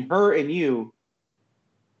between her and you,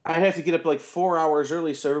 I'd have to get up like 4 hours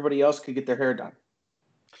early so everybody else could get their hair done.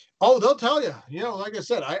 Oh, they'll tell you. Like I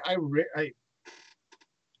said, I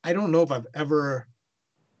don't know if I've ever.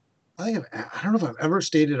 I don't know if I've ever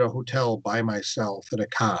stayed at a hotel by myself at a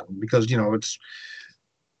con because it's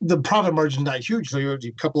the profit margin's not huge. So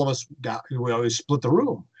a couple of us we always split the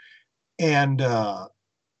room, and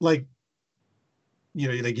like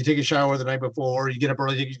you take a shower the night before, you get up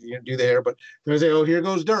early, you do the hair, but they say, oh, here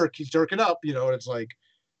goes Dirk, he's dirking up, and it's like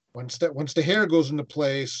once the hair goes into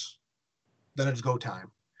place, then it's go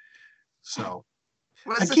time. So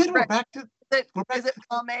again, we're back to. Is it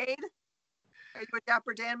pomade? Are you a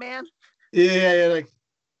Dapper Dan man? Yeah, like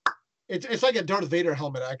it's like a Darth Vader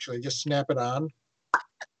helmet. Actually, just snap it on.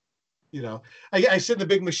 I sit in the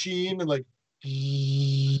big machine and like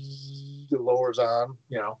it lowers on.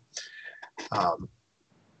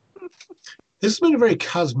 This has been a very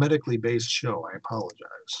cosmetically based show. I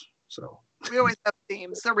apologize. So we always have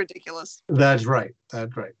themes. They're ridiculous. That's right.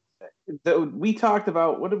 We talked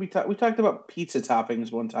about what did we talk? We talked about pizza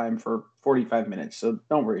toppings one time for 45 minutes. So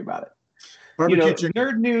don't worry about it.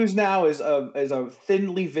 Nerd news now is a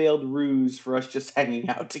thinly veiled ruse for us just hanging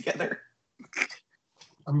out together.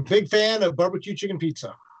 I'm a big fan of barbecue chicken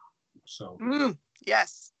pizza. So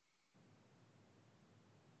yes,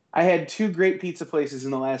 I had 2 great pizza places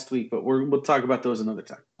in the last week, but we'll talk about those another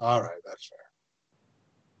time. All right, that's fair.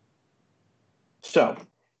 So,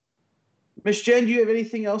 Miss Jen, do you have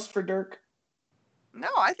anything else for Dirk? No,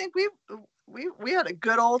 I think we had a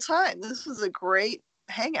good old time. This was a great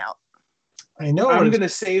hangout. I know. I'm going to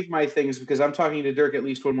save my things because I'm talking to Dirk at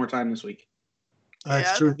least one more time this week.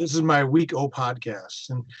 That's true. This is my week O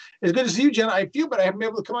podcast. And it's good to see you, Jen. I feel, but I haven't been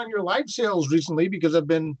able to come on your live sales recently because I've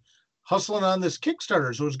been hustling on this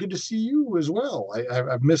Kickstarter. So it's good to see you as well.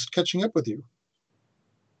 I've missed catching up with you.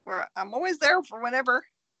 I'm always there for whenever.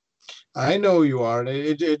 I know you are. And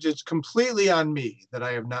it's completely on me that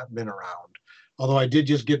I have not been around. Although I did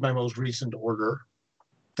just get my most recent order.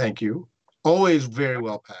 Thank you. Always very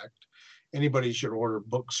well packed. Anybody should order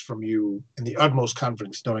books from you in the utmost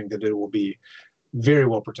confidence, knowing that it will be very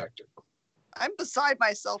well protected. I'm beside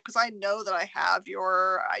myself because I know that I have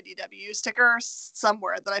your IDW sticker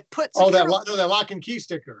somewhere that I put. That lock and key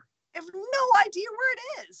sticker. I have no idea where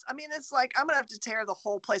it is. I mean, it's like I'm gonna have to tear the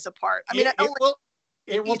whole place apart. I mean,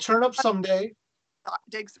 it will turn up someday.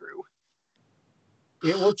 Dig through.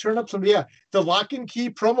 It will turn up someday. Yeah, the lock and key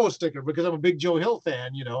promo sticker because I'm a big Joe Hill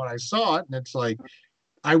fan, and I saw it, and it's like.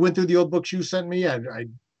 I went through the old books you sent me. I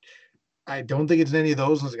don't think it's in any of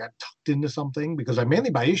those unless it got tucked into something because I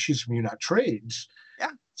mainly buy issues from you, not trades.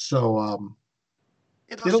 Yeah. So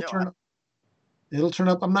it'll turn up. It'll turn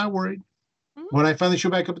up. I'm not worried. Mm-hmm. When I finally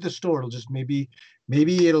show back up at the store, it'll just maybe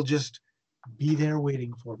it'll just be there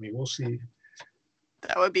waiting for me. We'll see.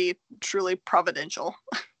 That would be truly providential.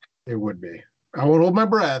 It would be. I won't hold my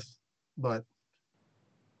breath, but.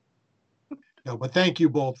 No, but thank you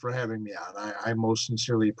both for having me on. I most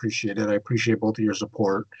sincerely appreciate it. I appreciate both of your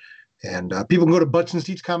support. And people can go to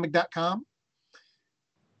buttsandseatscomic.com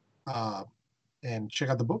and check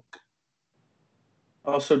out the book.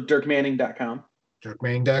 Also, dirkmanning.com.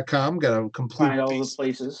 Dirkmanning.com. Got a complete. Find all the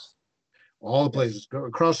places. All the places. Go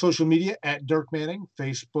across social media at Dirk Manning,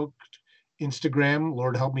 Facebook, Instagram,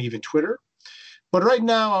 Lord help me, even Twitter. But right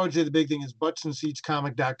now, I would say the big thing is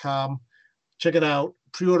buttsandseatscomic.com. Check it out.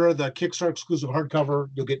 pre-order the Kickstarter exclusive hardcover.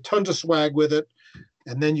 You'll get tons of swag with it.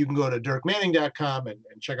 And then you can go to dirkmanning.com and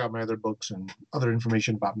check out my other books and other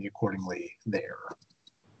information about me accordingly there.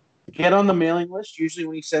 Get on the mailing list. Usually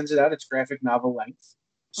when he sends it out, it's graphic novel length.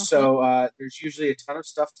 So there's usually a ton of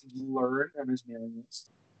stuff to learn on his mailing list.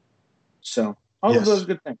 So all of those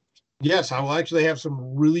good things. Yes, I will actually have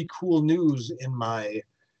some really cool news in my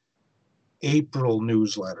April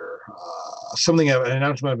newsletter. An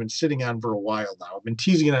announcement I've been sitting on for a while now. I've been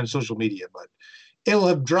teasing it on social media, but it'll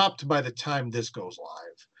have dropped by the time this goes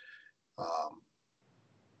live.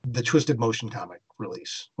 The Twisted Motion comic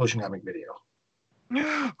release, motion comic video.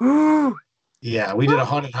 Ooh. Yeah, we did a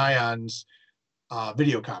Haunted Highons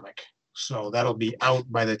video comic. So that'll be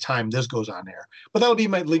out by the time this goes on air. But that'll be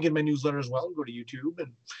my link in my newsletter as well. Go to YouTube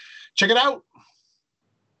and check it out.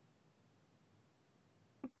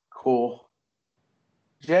 Cool.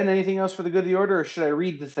 Jen, anything else for the good of the order, or should I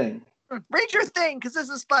read the thing? Read your thing, because this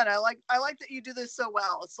is fun. I like that you do this so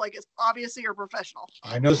well. It's like it's obviously you're professional.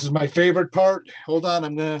 I know this is my favorite part. Hold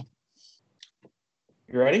on, You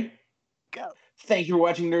ready? Go. Thank you for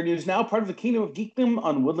watching Nerd News Now, part of the Kingdom of Geekdom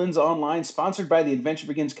on Woodlands Online, sponsored by the Adventure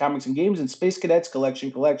Begins Comics and Games and Space Cadets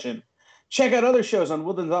Collection. Check out other shows on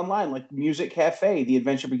Woodlands Online, like Music Cafe, The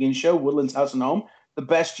Adventure Begins Show, Woodlands House and Home, The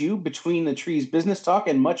Best You, Between the Trees Business Talk,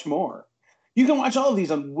 and much more. You can watch all of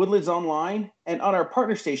these on Woodlands Online and on our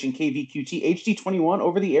partner station, KVQT HD21,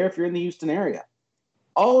 over the air if you're in the Houston area.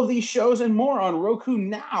 All of these shows and more on Roku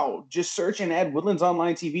now. Just search and add Woodlands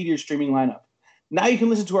Online TV to your streaming lineup. Now you can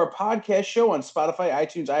listen to our podcast show on Spotify,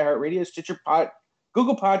 iTunes, iHeartRadio, Stitcher,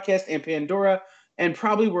 Google Podcast, and Pandora, and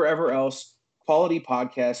probably wherever else quality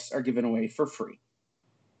podcasts are given away for free.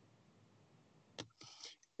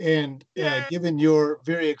 And given your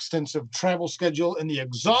very extensive travel schedule and the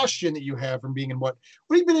exhaustion that you have from being in what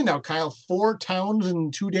have you been in now, Kyle? 4 towns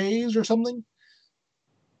in 2 days or something?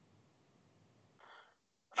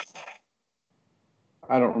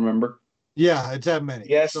 I don't remember. Yeah, it's that many.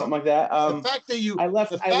 Yeah, something like that. The fact that you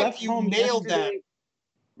nailed that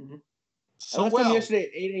so I left well. home yesterday at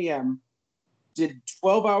 8 a.m. Did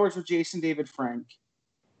 12 hours with Jason David Frank.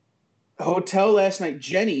 Hotel last night,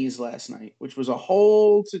 Jenny's last night, which was a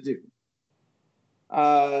whole to do.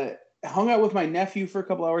 Hung out with my nephew for a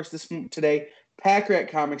couple hours today. Pack Rat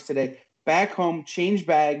Comics today. Back home, changed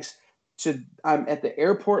bags. I'm at the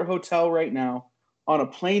airport hotel right now. On a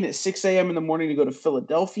plane at 6 a.m. in the morning to go to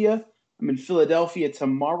Philadelphia. I'm in Philadelphia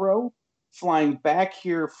tomorrow. Flying back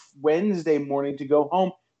here Wednesday morning to go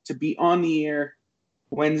home to be on the air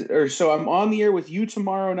Wednesday. So I'm on the air with you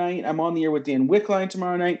tomorrow night. I'm on the air with Dan Wickline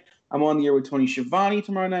tomorrow night. I'm on the air with Tony Schiavone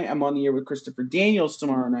tomorrow night. I'm on the air with Christopher Daniels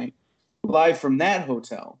tomorrow night, live from that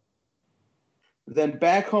hotel. Then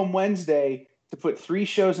back home Wednesday to put 3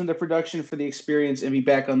 shows into production for the experience and be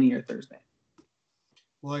back on the air Thursday.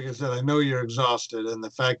 Well, like I said, I know you're exhausted, and the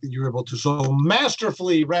fact that you're able to so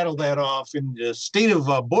masterfully rattle that off in the state of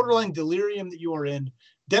borderline delirium that you are in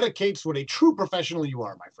dedicates what a true professional you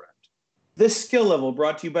are, my friend. This skill level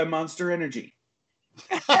brought to you by Monster Energy.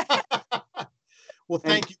 Well,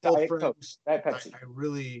 thank you both, friends. I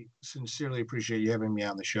really sincerely appreciate you having me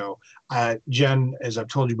on the show. Jen, as I've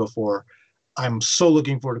told you before, I'm so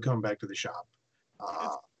looking forward to coming back to the shop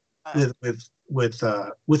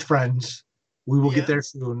with friends. We will get there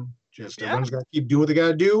soon. Everyone's got to keep doing what they got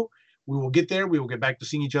to do. We will get there. We will get back to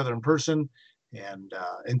seeing each other in person. And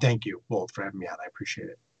thank you both for having me on. I appreciate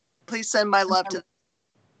it. Please send my love to them.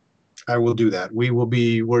 I will do that.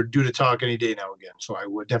 We're due to talk any day now again. So I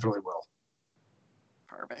definitely will.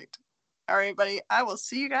 Perfect. All right, buddy. I will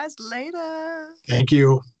see you guys later. Thank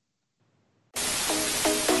you.